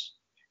themselves.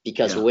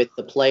 because with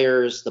the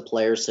players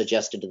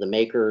suggested to the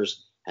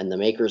makers, and the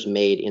makers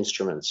made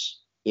instruments,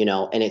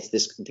 and it's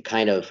the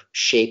kind of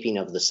shaping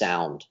of the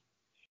sound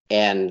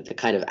and the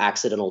kind of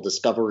accidental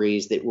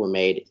discoveries that were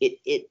made.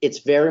 It's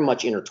very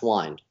much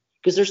intertwined,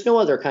 because there's no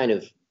other kind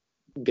of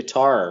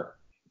guitar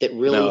that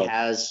really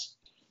has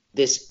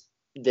this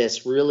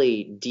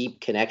really deep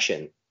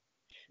connection.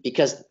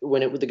 Because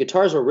when the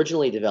guitars were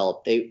originally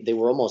developed, they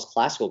were almost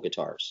classical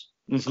guitars,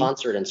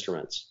 concert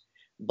instruments.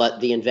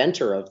 But the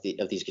inventor of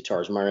these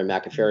guitars, Marion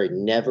McAfee,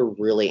 never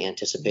really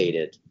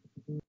anticipated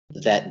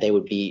that they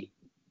would be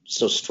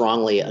so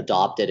strongly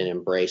adopted and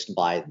embraced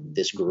by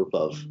this group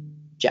of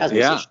jazz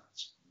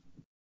musicians.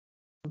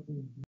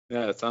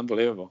 Yeah, it's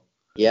unbelievable.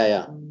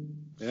 Yeah.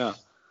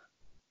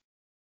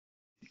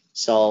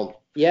 So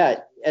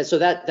and so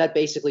that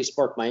basically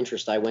sparked my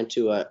interest. I went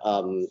to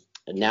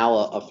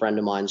a friend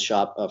of mine's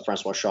shop,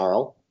 Francois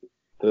Charles,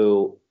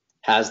 who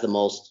has the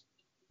most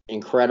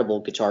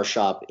incredible guitar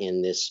shop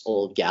in this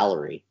old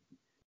gallery.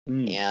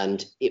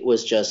 And it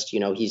was just,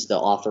 he's the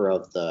author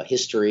of the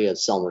history of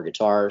Selmer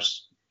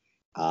guitars.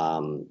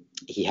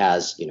 He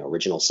has,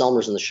 original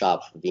Selmers in the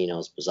shop,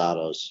 Vinos,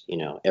 Posados,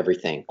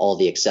 everything, all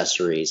the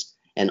accessories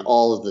and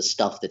all of the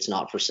stuff that's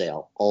not for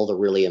sale, all the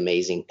really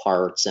amazing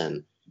parts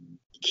and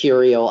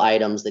curio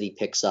items that he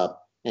picks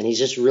up. And he's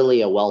just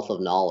really a wealth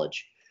of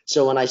knowledge.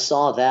 So when I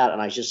saw that,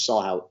 and I just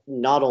saw how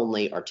not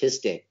only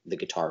artistic the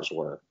guitars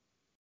were,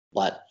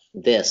 but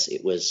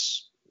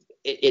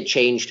it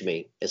changed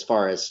me as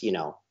far as,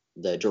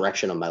 the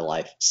direction of my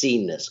life,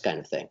 seeing this kind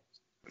of thing.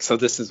 So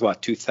this is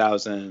what,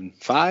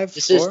 2005?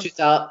 This is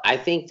 2000. I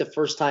think the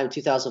first time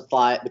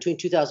 2005, between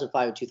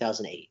 2005 and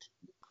 2008.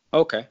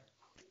 Okay.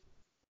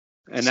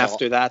 And so,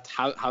 after that,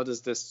 how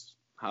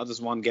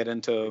does one get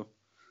into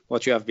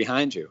what you have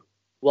behind you?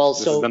 Well,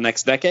 this is the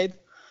next decade?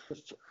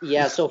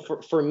 Yeah. So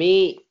for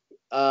me,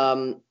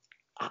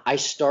 I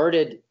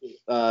started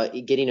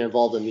getting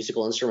involved in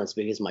musical instruments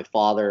because my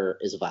father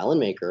is a violin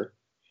maker,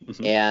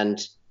 and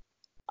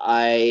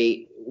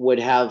I would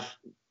have,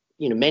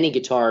 many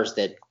guitars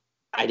that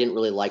I didn't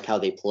really like how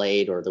they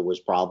played, or there was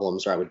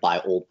problems, or I would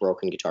buy old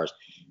broken guitars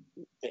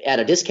at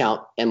a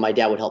discount, and my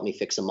dad would help me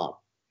fix them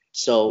up.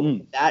 So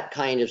that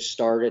kind of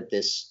started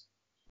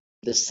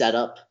the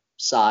setup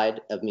side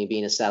of me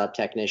being a setup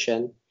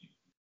technician.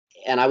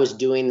 And I was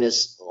doing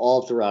this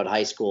all throughout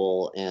high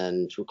school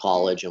and through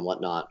college and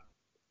whatnot.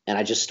 And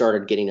I just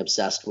started getting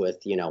obsessed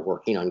with,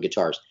 working on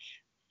guitars.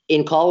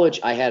 In college,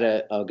 I had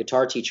a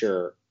guitar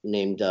teacher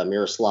named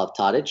Miroslav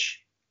Tadic,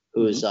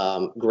 who's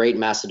a great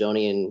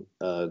Macedonian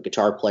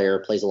guitar player,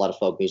 plays a lot of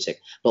folk music.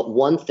 But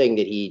one thing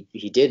that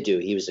he did do,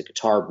 he was a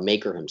guitar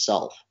maker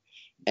himself.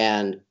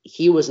 And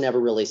he was never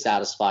really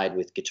satisfied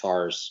with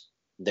guitars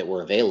that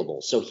were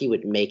available. So he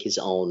would make his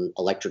own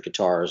electric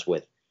guitars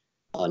with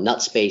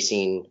nut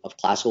spacing of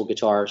classical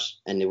guitars.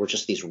 And they were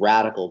just these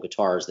radical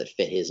guitars that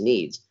fit his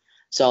needs.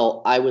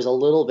 So I was a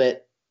little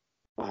bit,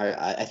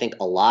 I think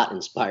a lot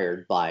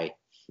inspired by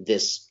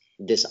this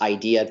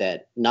idea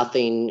that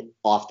nothing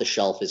off the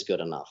shelf is good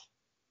enough.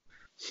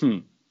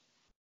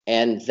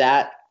 And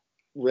that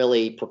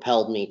really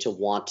propelled me to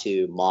want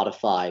to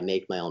modify,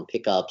 make my own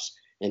pickups,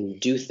 and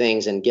do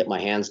things and get my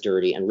hands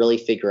dirty and really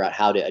figure out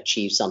how to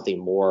achieve something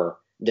more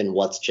than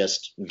what's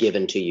just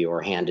given to you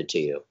or handed to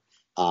you.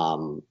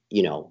 I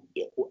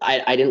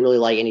didn't really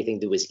like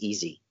anything that was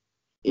easy,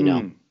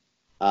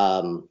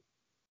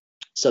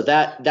 so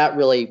that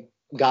really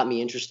got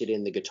me interested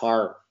in the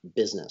guitar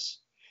business.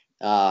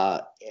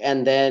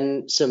 And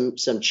then some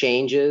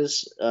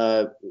changes,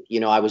 I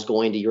was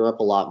going to Europe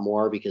a lot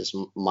more because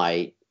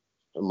my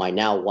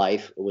now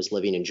wife was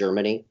living in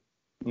Germany.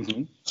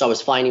 So I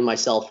was finding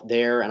myself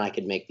there, and I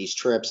could make these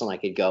trips, and I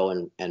could go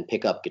and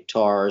pick up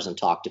guitars and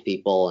talk to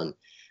people and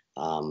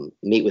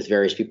meet with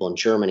various people in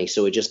Germany.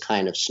 So it just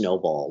kind of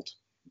snowballed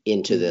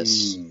into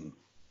this,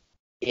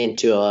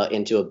 into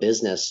a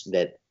business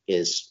that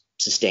is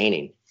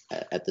sustaining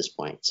at this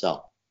point.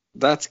 So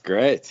that's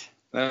great.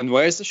 And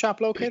where is the shop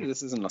located?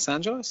 This is in Los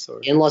Angeles? Or?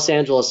 In Los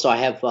Angeles. So I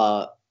have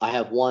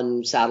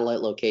one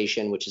satellite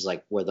location, which is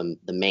like where the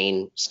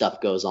main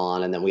stuff goes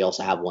on. And then we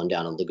also have one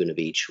down in Laguna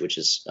Beach, which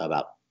is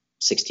about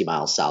 60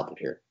 miles south of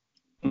here.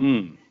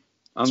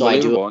 So I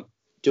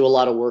do a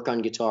lot of work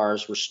on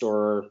guitars,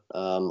 restore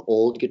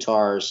old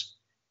guitars.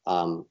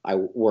 I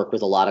work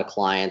with a lot of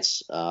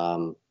clients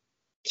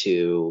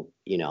to,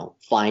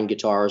 find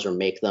guitars or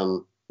make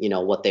them,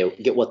 what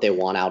they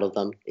want out of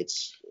them.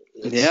 It's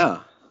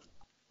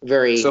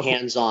very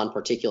hands-on,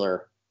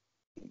 particular.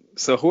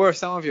 So who are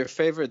some of your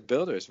favorite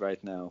builders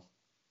right now?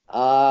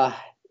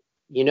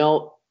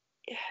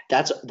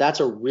 That's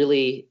a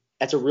really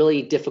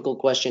difficult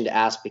question to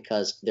ask,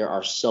 because there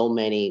are so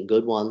many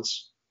good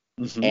ones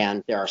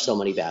and there are so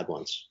many bad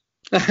ones.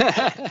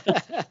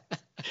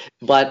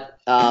 But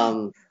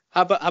how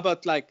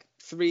about like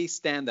three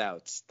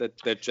standouts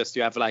that just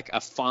you have like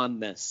a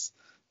fondness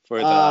for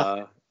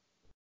the.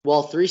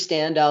 Well, three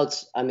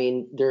standouts. I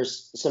mean,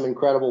 there's some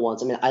incredible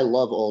ones. I mean, I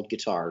love old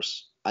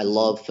guitars. I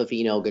love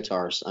Favino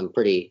guitars. I'm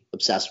pretty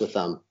obsessed with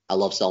them. I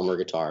love Selmer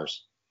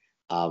guitars.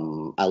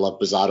 I love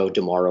Bizzato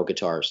Demaro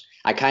guitars.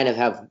 I kind of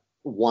have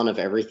one of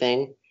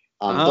everything.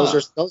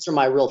 Those are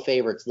my real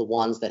favorites, the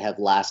ones that have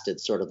lasted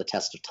sort of the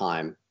test of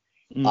time.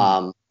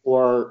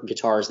 Or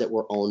guitars that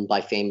were owned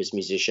by famous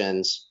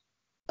musicians,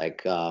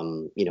 like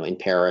in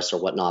Paris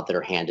or whatnot, that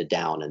are handed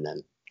down, and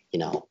then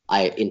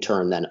I in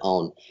turn then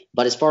own.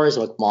 But as far as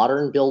like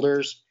modern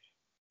builders,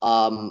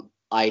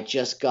 I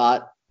just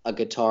got a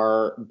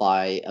guitar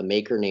by a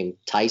maker named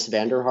Thijs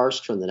van der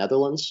Harst from the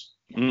Netherlands,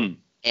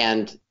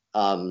 and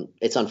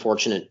it's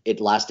unfortunate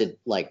it lasted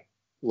like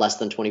less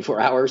than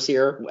 24 hours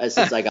here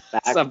since I got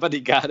back.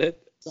 Somebody got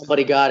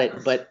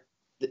it, but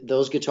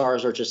those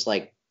guitars are just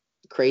like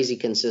crazy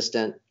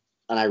consistent,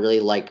 and I really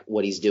like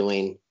what he's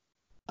doing.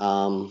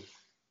 What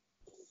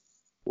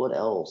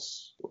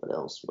else?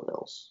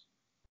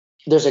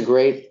 There's a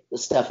great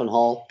Stefan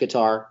Hall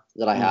guitar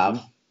that I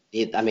have.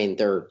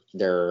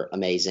 They're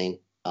amazing,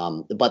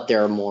 but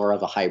they're more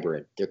of a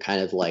hybrid. They're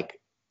kind of like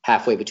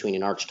halfway between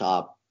an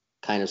archtop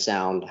kind of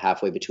sound,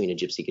 halfway between a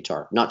gypsy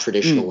guitar. Not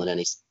traditional in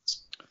any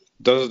sense.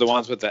 Those are the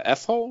ones with the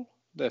F hole?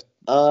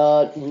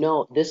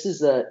 No, it's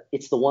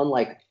the one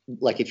like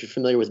if you're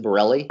familiar with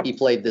Borelli, he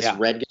played this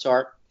red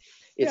guitar.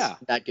 It's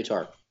that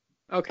guitar.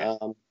 Okay.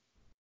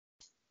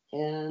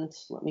 And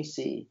let me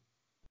see.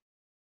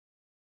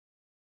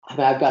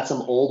 I've got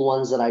some old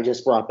ones that I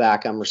just brought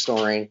back. I'm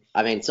restoring.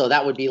 So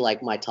that would be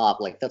like my top.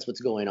 Like that's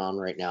what's going on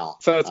right now.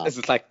 So is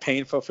it like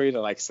painful for you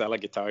to like sell a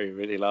guitar you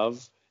really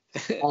love?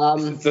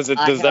 Does it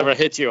ever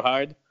hit you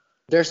hard?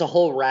 There's a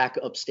whole rack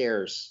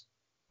upstairs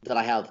that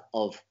I have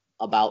of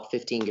about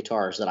 15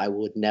 guitars that I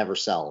would never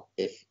sell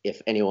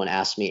if anyone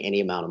asked me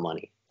any amount of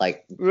money.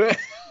 Like,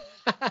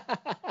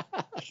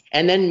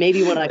 and then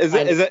maybe when I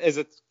is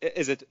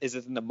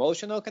it an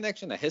emotional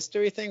connection, a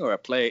history thing, or a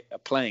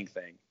playing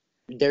thing?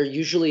 They're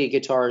usually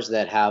guitars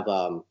that have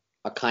a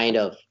kind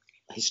of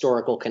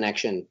historical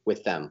connection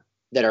with them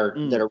that are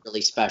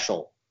really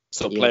special.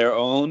 So player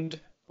owned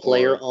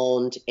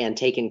and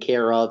taken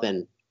care of,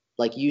 and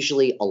like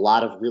usually a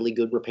lot of really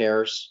good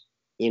repairs.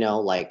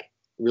 Like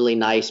really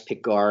nice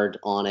pick guard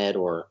on it,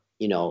 or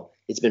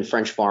it's been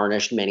French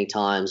varnished many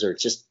times, or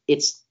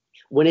it's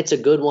when it's a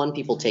good one,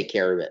 people take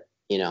care of it.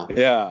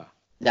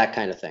 That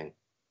kind of thing.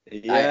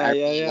 I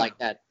really like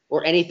that,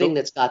 or anything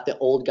that's got the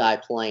old guy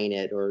playing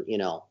it, or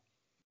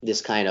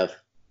this kind of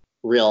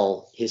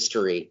real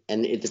history.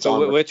 And it's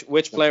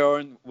which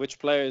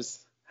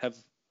players have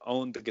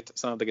owned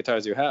some of the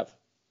guitars you have?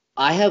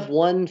 I have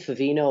one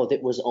Favino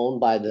that was owned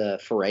by the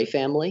Ferré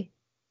family,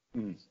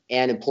 and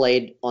it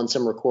played on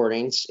some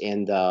recordings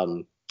in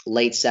the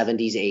late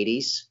 70s,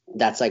 80s.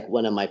 That's like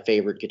one of my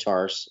favorite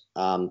guitars.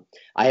 I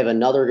have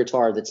another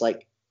guitar that's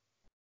like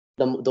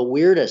the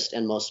weirdest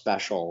and most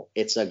special.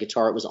 It's a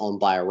guitar that was owned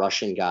by a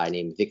Russian guy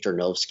named Viktor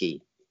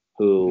Novsky,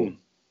 who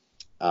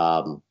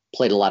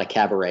played a lot of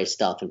cabaret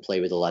stuff and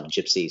played with a lot of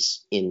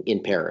gypsies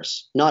in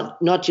Paris.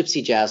 Not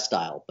gypsy jazz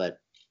style, but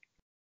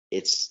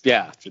it's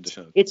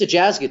traditional. It's a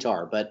jazz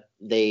guitar, but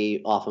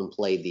they often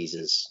played these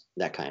as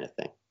that kind of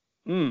thing.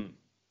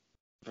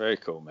 Very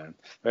cool, man.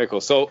 Very cool.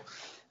 So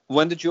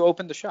when did you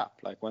open the shop?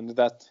 Like when did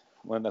that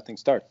thing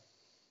start?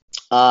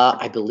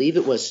 I believe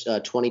it was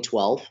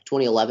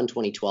 2011,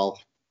 2012.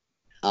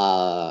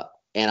 And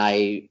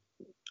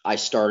I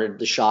started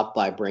the shop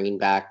by bringing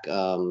back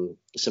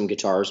some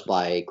guitars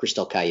by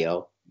Christelle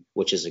Caillot,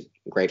 which is a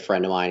great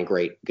friend of mine, a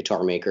great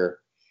guitar maker.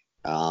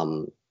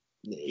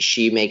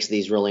 She makes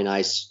these really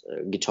nice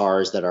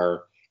guitars that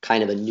are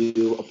kind of a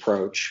new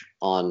approach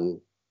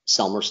on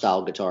Selmer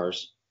style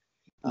guitars.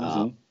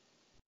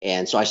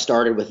 And so I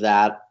started with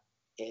that.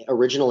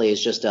 Originally,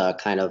 it's just a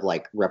kind of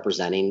like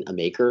representing a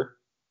maker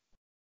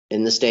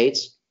in the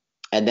States.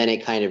 And then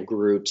it kind of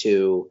grew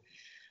to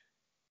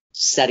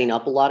setting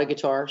up a lot of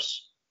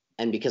guitars.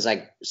 And because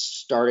I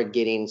started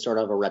getting sort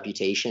of a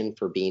reputation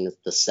for being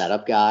the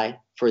setup guy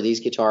for these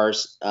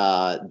guitars,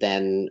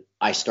 then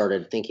I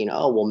started thinking,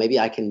 oh, well, maybe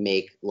I can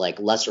make like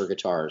lesser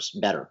guitars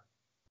better.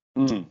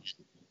 And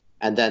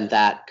then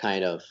that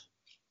kind of,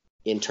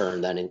 in turn,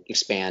 then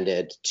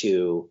expanded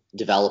to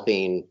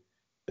developing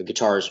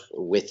guitars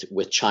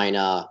with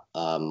China,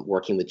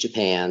 working with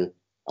Japan,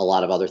 a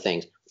lot of other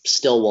things,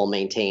 still while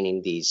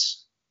maintaining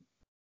these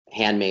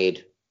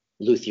handmade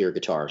luthier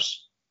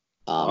guitars.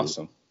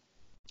 Awesome.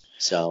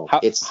 So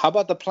how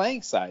about the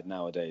playing side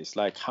nowadays?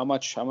 Like how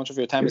much of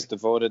your time is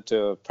devoted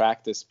to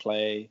practice,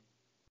 play,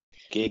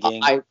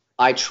 gigging?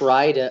 I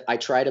try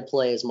to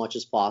play as much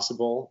as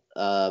possible,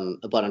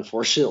 but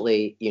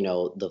unfortunately,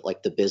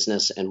 the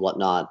business and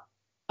whatnot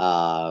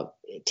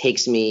it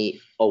takes me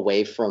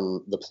away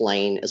from the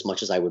playing as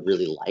much as I would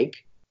really like.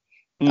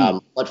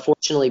 But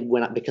fortunately,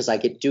 because I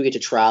do get to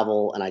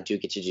travel and I do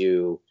get to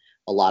do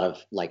a lot of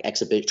like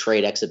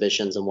trade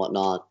exhibitions and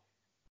whatnot,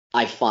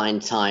 I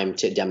find time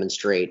to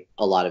demonstrate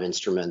a lot of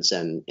instruments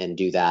and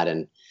do that.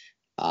 And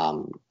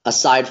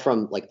aside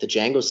from like the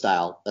Django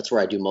style, that's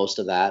where I do most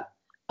of that.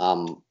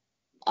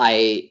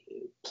 I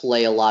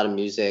play a lot of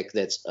music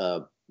that's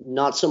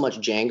not so much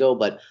Django,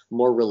 but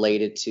more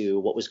related to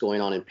what was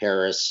going on in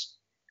Paris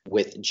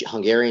with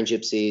Hungarian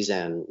gypsies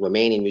and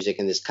Romanian music,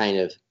 and this kind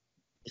of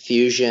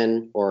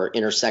fusion or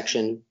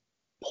intersection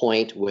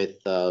point with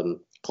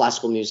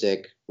classical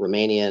music,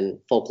 Romanian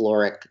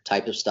folkloric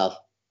type of stuff,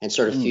 and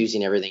sort of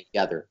fusing everything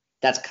together.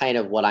 That's kind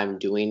of what I'm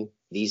doing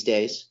these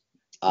days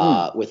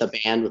with a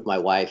band with my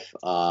wife.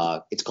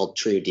 It's called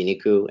Trio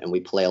Dinicu, and we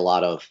play a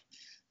lot of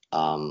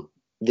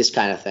this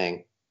kind of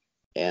thing.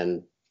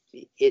 And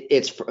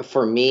it's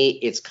for me,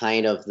 it's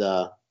kind of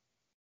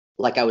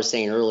like I was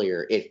saying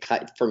earlier,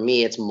 for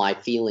me, it's my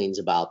feelings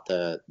about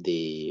the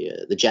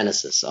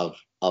genesis of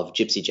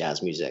gypsy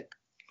jazz music,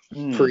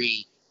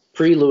 pre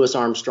Louis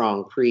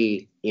Armstrong,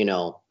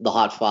 the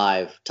Hot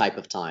Five type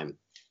of time.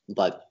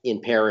 But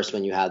in Paris,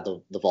 when you had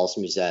the valse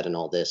musette and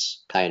all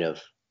this kind of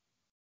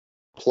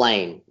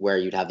playing, where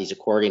you'd have these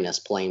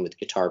accordionists playing with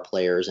guitar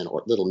players and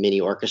little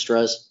mini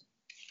orchestras,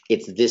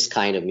 it's this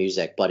kind of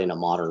music, but in a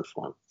modern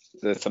form.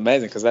 That's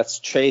amazing, because that's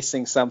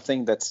chasing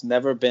something that's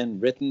never been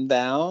written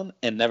down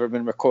and never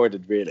been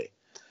recorded, really.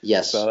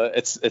 Yes. So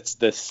it's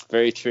this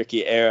very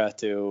tricky era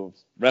to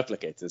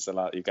replicate. It's a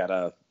lot. You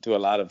gotta do a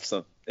lot of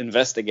some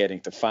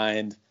investigating to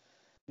find,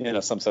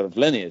 some sort of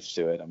lineage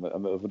to it. I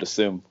would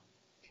assume.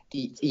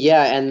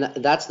 Yeah,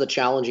 and that's the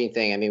challenging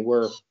thing. I mean,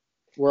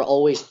 we're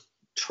always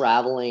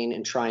traveling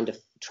and trying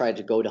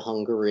to go to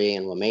Hungary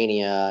and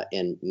Romania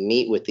and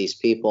meet with these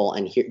people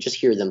and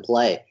hear them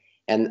play.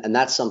 And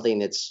that's something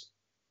that's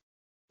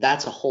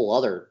a whole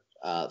other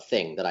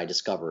thing that I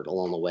discovered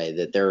along the way,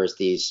 that there is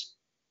these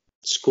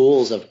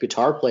schools of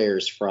guitar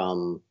players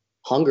from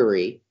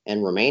Hungary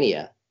and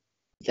Romania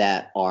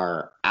that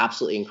are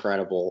absolutely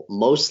incredible,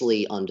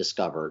 mostly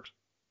undiscovered,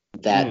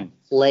 that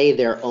play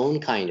their own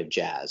kind of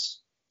jazz.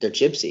 They're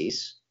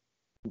gypsies,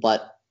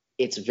 but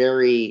it's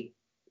very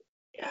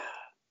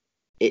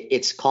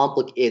it's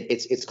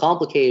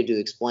complicated to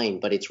explain,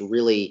 but it's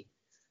really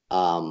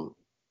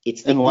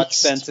it's in what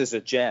sense is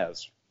it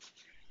jazz?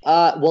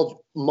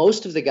 Well,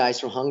 most of the guys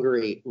from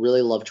Hungary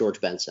really love George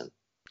Benson.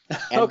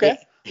 Okay.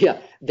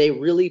 They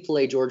really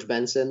play George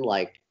Benson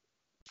like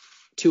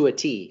to a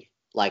T.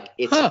 Like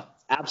it's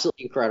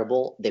absolutely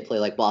incredible. They play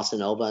like bossa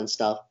nova and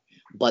stuff,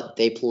 but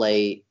they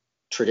play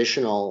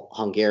traditional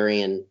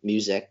Hungarian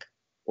music,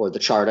 or the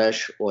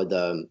csárdas, or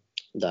the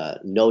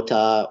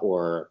nota,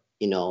 or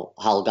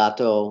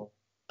hallgató.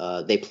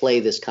 They play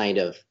this kind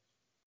of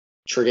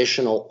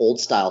traditional old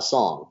style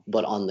song,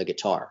 but on the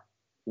guitar,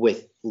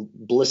 with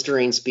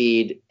blistering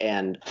speed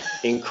and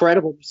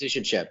incredible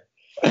musicianship.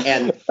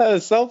 And that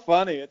is so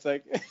funny. It's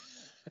like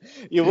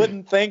you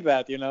wouldn't think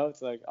that,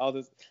 it's like all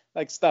this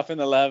like stuff in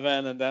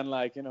 11 and then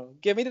like,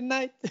 give me the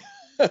night.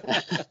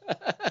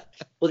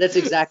 Well, that's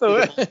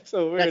exactly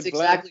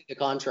exactly the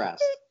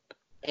contrast.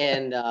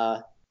 And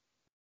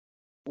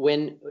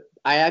when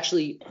I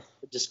actually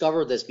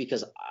discovered this,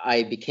 because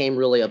I became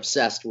really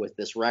obsessed with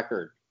this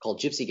record called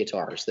Gypsy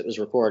Guitars that was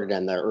recorded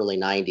in the early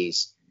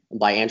 90s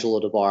by Angelo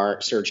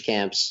DeBar, Serge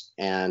Camps,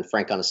 and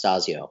Frank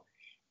Anastasio.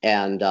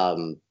 And,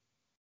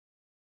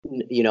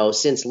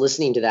 since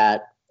listening to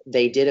that,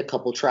 they did a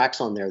couple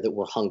tracks on there that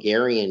were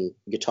Hungarian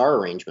guitar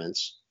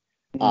arrangements.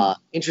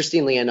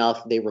 Interestingly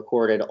enough, they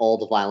recorded all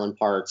the violin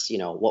parts,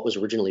 what was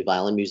originally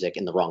violin music,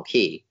 in the wrong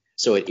key.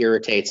 So it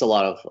irritates a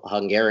lot of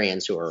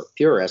Hungarians who are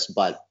purists,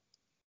 but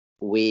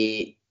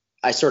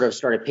I sort of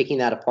started picking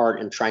that apart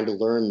and trying to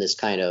learn this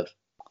kind of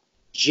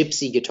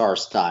gypsy guitar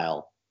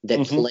style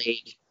that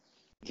played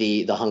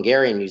the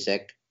Hungarian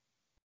music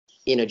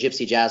in a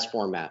gypsy jazz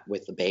format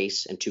with the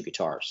bass and two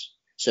guitars.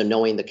 So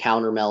knowing the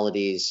counter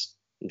melodies,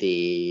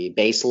 the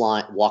bass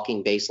line,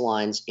 walking bass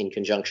lines in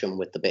conjunction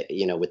with the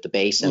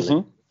bass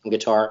and the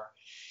guitar.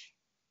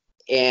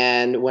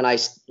 And when I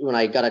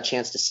got a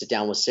chance to sit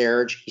down with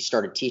Serge, he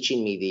started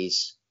teaching me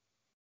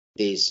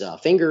these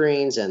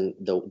fingerings and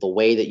the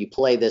way that you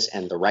play this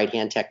and the right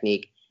hand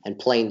technique and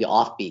playing the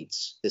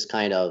offbeats. This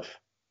kind of,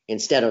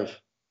 instead of,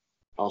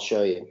 I'll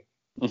show you.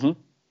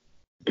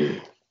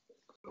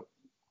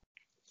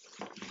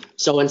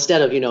 So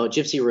instead of,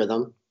 gypsy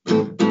rhythm,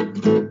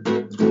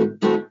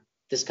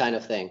 this kind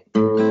of thing.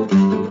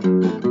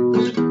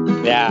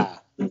 Yeah.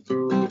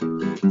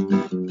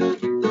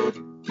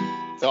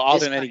 So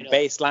alternating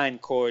bass line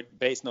chord,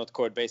 bass note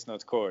chord, bass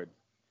note chord.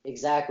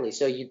 Exactly.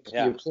 So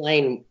you're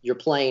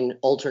playing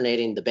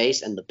alternating the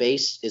bass, and the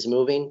bass is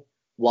moving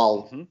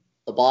while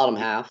the bottom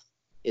half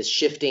is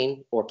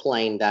shifting or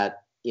playing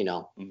that, Yeah,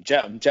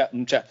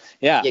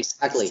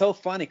 exactly. It's so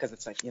funny because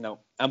it's like,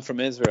 I'm from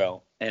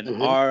Israel,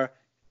 and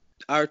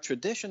our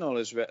traditional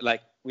Israel,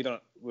 like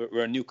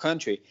we're a new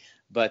country,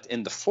 but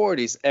in the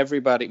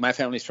 40s, my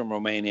family's from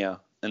Romania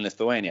and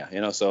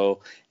Lithuania,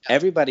 so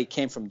everybody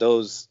came from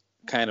those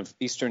kind of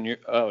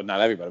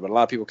not everybody, but a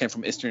lot of people came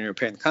from Eastern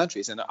European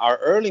countries, and our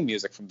early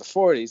music from the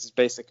 40s is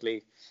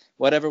basically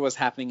whatever was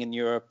happening in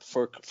Europe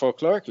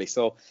folklorically.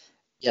 So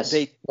yes,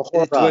 we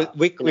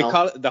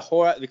call it the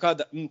hora, we call it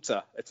the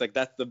mcha. It's like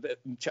that's the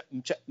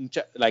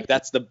mcha, like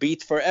that's the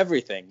beat for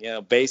everything,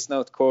 bass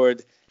note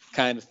chord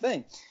kind of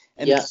thing.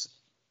 And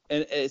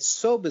it's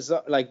so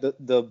bizarre. Like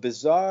the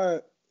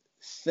bizarre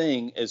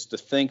thing is to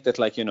think that,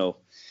 like,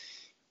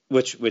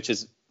 which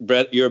is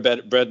your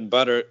bread and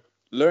butter.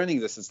 Learning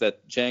this is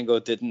that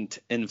Django didn't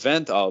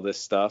invent all this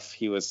stuff.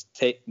 He was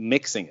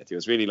mixing it. He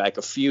was really like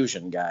a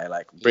fusion guy,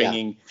 like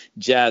bringing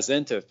jazz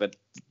into it, but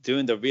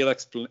doing the real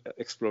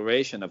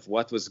exploration of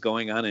what was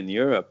going on in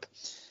Europe,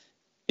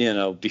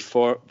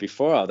 before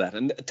all that.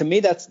 And to me,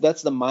 that's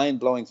the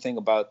mind-blowing thing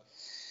about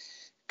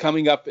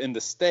coming up in the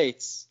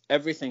States.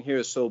 Everything here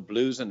is so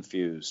blues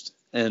infused,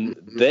 and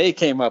they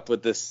came up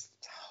with this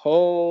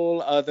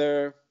whole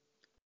other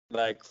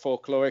like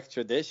folkloric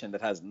tradition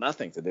that has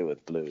nothing to do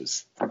with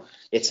blues.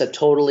 It's a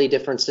totally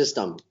different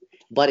system,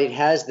 but it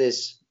has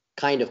this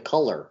kind of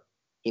color,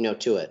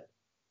 to it.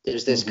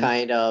 There's this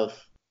kind of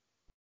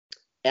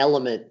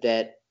element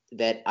that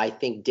I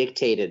think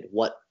dictated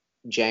what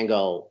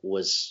Django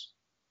was.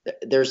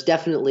 There's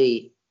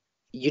definitely,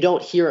 you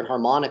don't hear it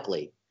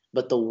harmonically,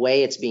 but the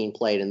way it's being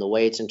played and the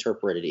way it's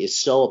interpreted is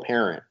so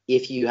apparent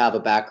if you have a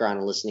background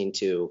in listening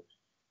to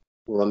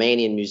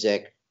Romanian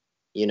music,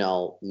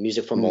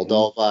 music from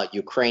Moldova,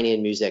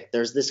 Ukrainian music.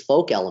 There's this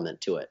folk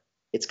element to it.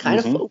 It's kind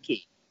of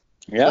folky.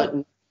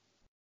 Yeah.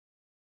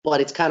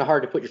 But it's kind of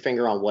hard to put your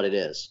finger on what it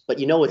is.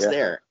 But it's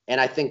there. And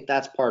I think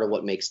that's part of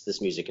what makes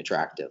this music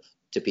attractive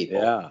to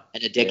people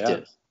and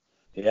addictive.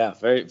 Yeah,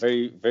 very,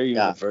 very, very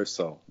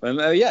universal. And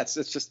it's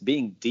just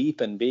being deep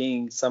and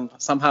being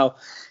somehow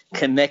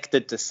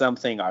connected to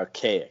something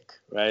archaic,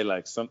 right?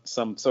 Like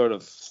some sort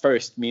of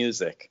first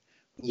music.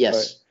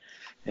 Yes.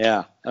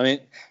 Yeah, I mean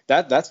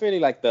that's really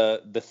like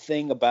the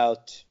thing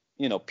about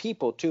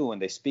people too when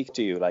they speak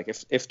to you. Like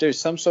if there's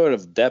some sort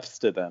of depth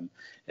to them,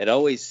 it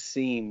always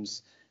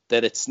seems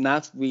that it's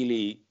not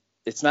really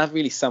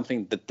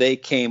something that they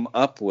came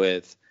up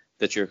with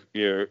that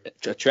you're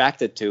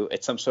attracted to.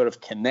 It's some sort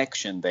of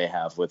connection they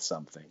have with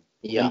something.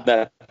 Yeah, and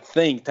that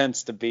thing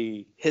tends to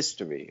be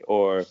history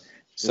or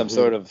some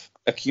sort of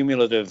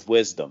accumulative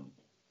wisdom.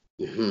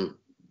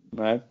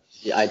 Right?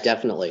 Yeah, I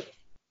definitely.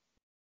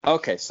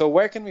 Okay, so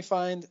where can we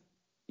find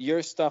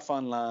your stuff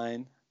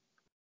online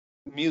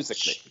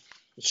musically?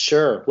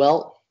 Sure.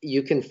 Well,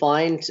 you can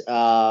find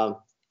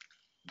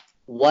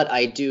what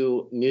I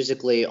do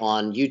musically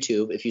on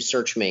YouTube. If you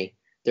search me,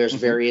 there's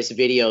various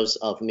videos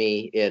of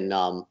me in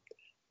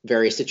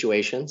various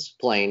situations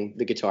playing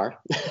the guitar.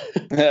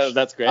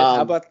 That's great. How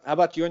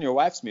about you and your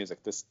wife's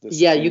music? This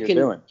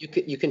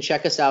you can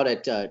check us out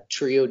at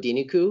Trio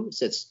Dinicu.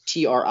 So it's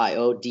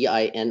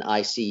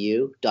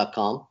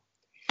TRIODINICU.com.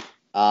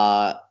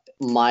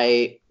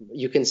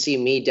 You can see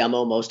me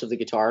demo most of the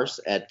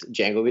guitars at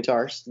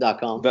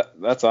djangoguitars.com.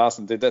 That's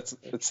awesome, dude. It's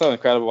so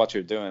incredible what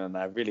you're doing, and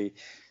I really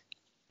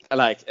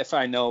like. If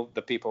I know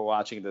the people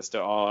watching this,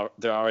 they're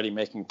already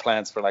making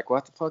plans for like,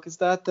 what the fuck is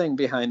that thing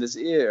behind his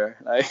ear?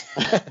 Like,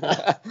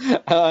 I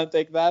want to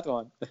take that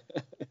one.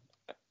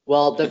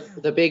 Well,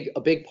 a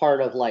big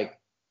part of like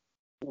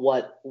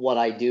what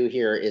I do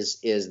here is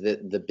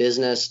the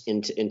business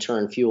in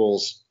turn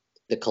fuels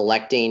the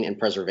collecting and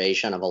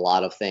preservation of a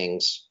lot of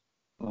things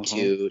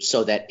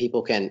so that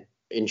people can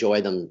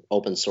enjoy them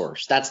open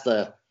source. That's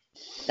the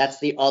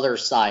other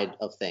side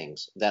of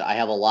things, that I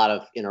have a lot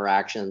of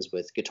interactions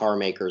with guitar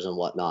makers and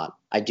whatnot.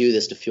 I do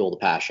this to fuel the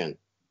passion.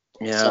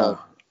 Yeah. So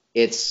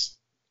it's,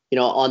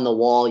 on the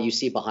wall you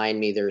see behind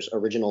me, there's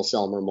original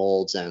Selmer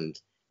molds and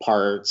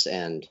parts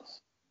and,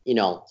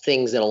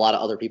 things that a lot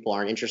of other people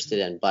aren't interested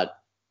in, but,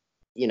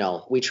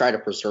 we try to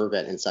preserve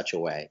it in such a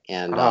way.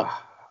 And,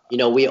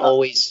 we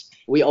always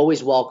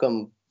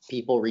welcome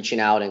people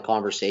reaching out in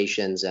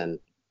conversations and,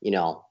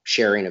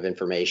 sharing of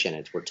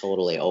information. We're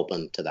totally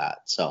open to that.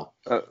 So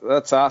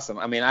that's awesome.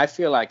 I mean, I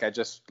feel like I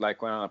just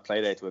went on a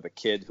play date with a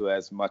kid who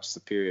has much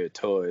superior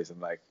toys,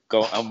 and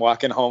I'm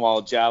walking home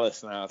all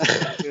jealous now.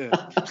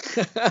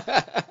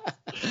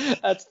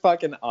 That's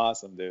fucking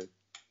awesome, dude.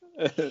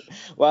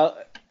 Well,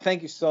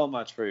 thank you so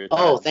much for your time.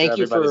 Oh, thank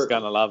you. Everybody's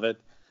gonna love it.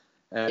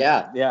 And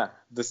yeah.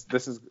 This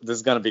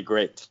is gonna be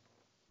great.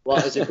 Well,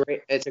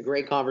 it's a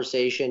great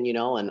conversation,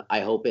 and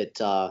I hope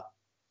it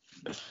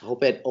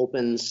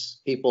opens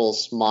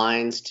people's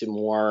minds to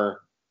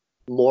more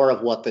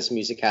of what this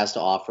music has to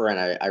offer.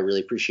 And I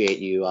really appreciate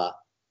you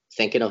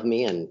thinking of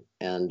me and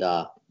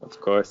of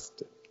course,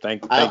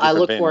 thank you. I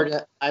look forward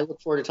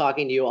to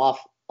talking to you off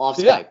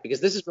Skype,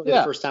 because this is really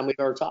the first time we've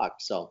ever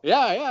talked. So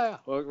yeah.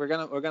 Well, we're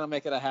gonna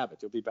make it a habit.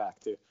 You'll be back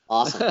too.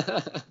 Awesome.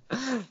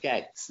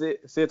 Okay. See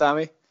you,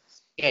 Tommy.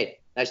 Okay.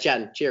 Nice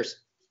chatting. Cheers.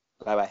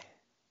 Bye.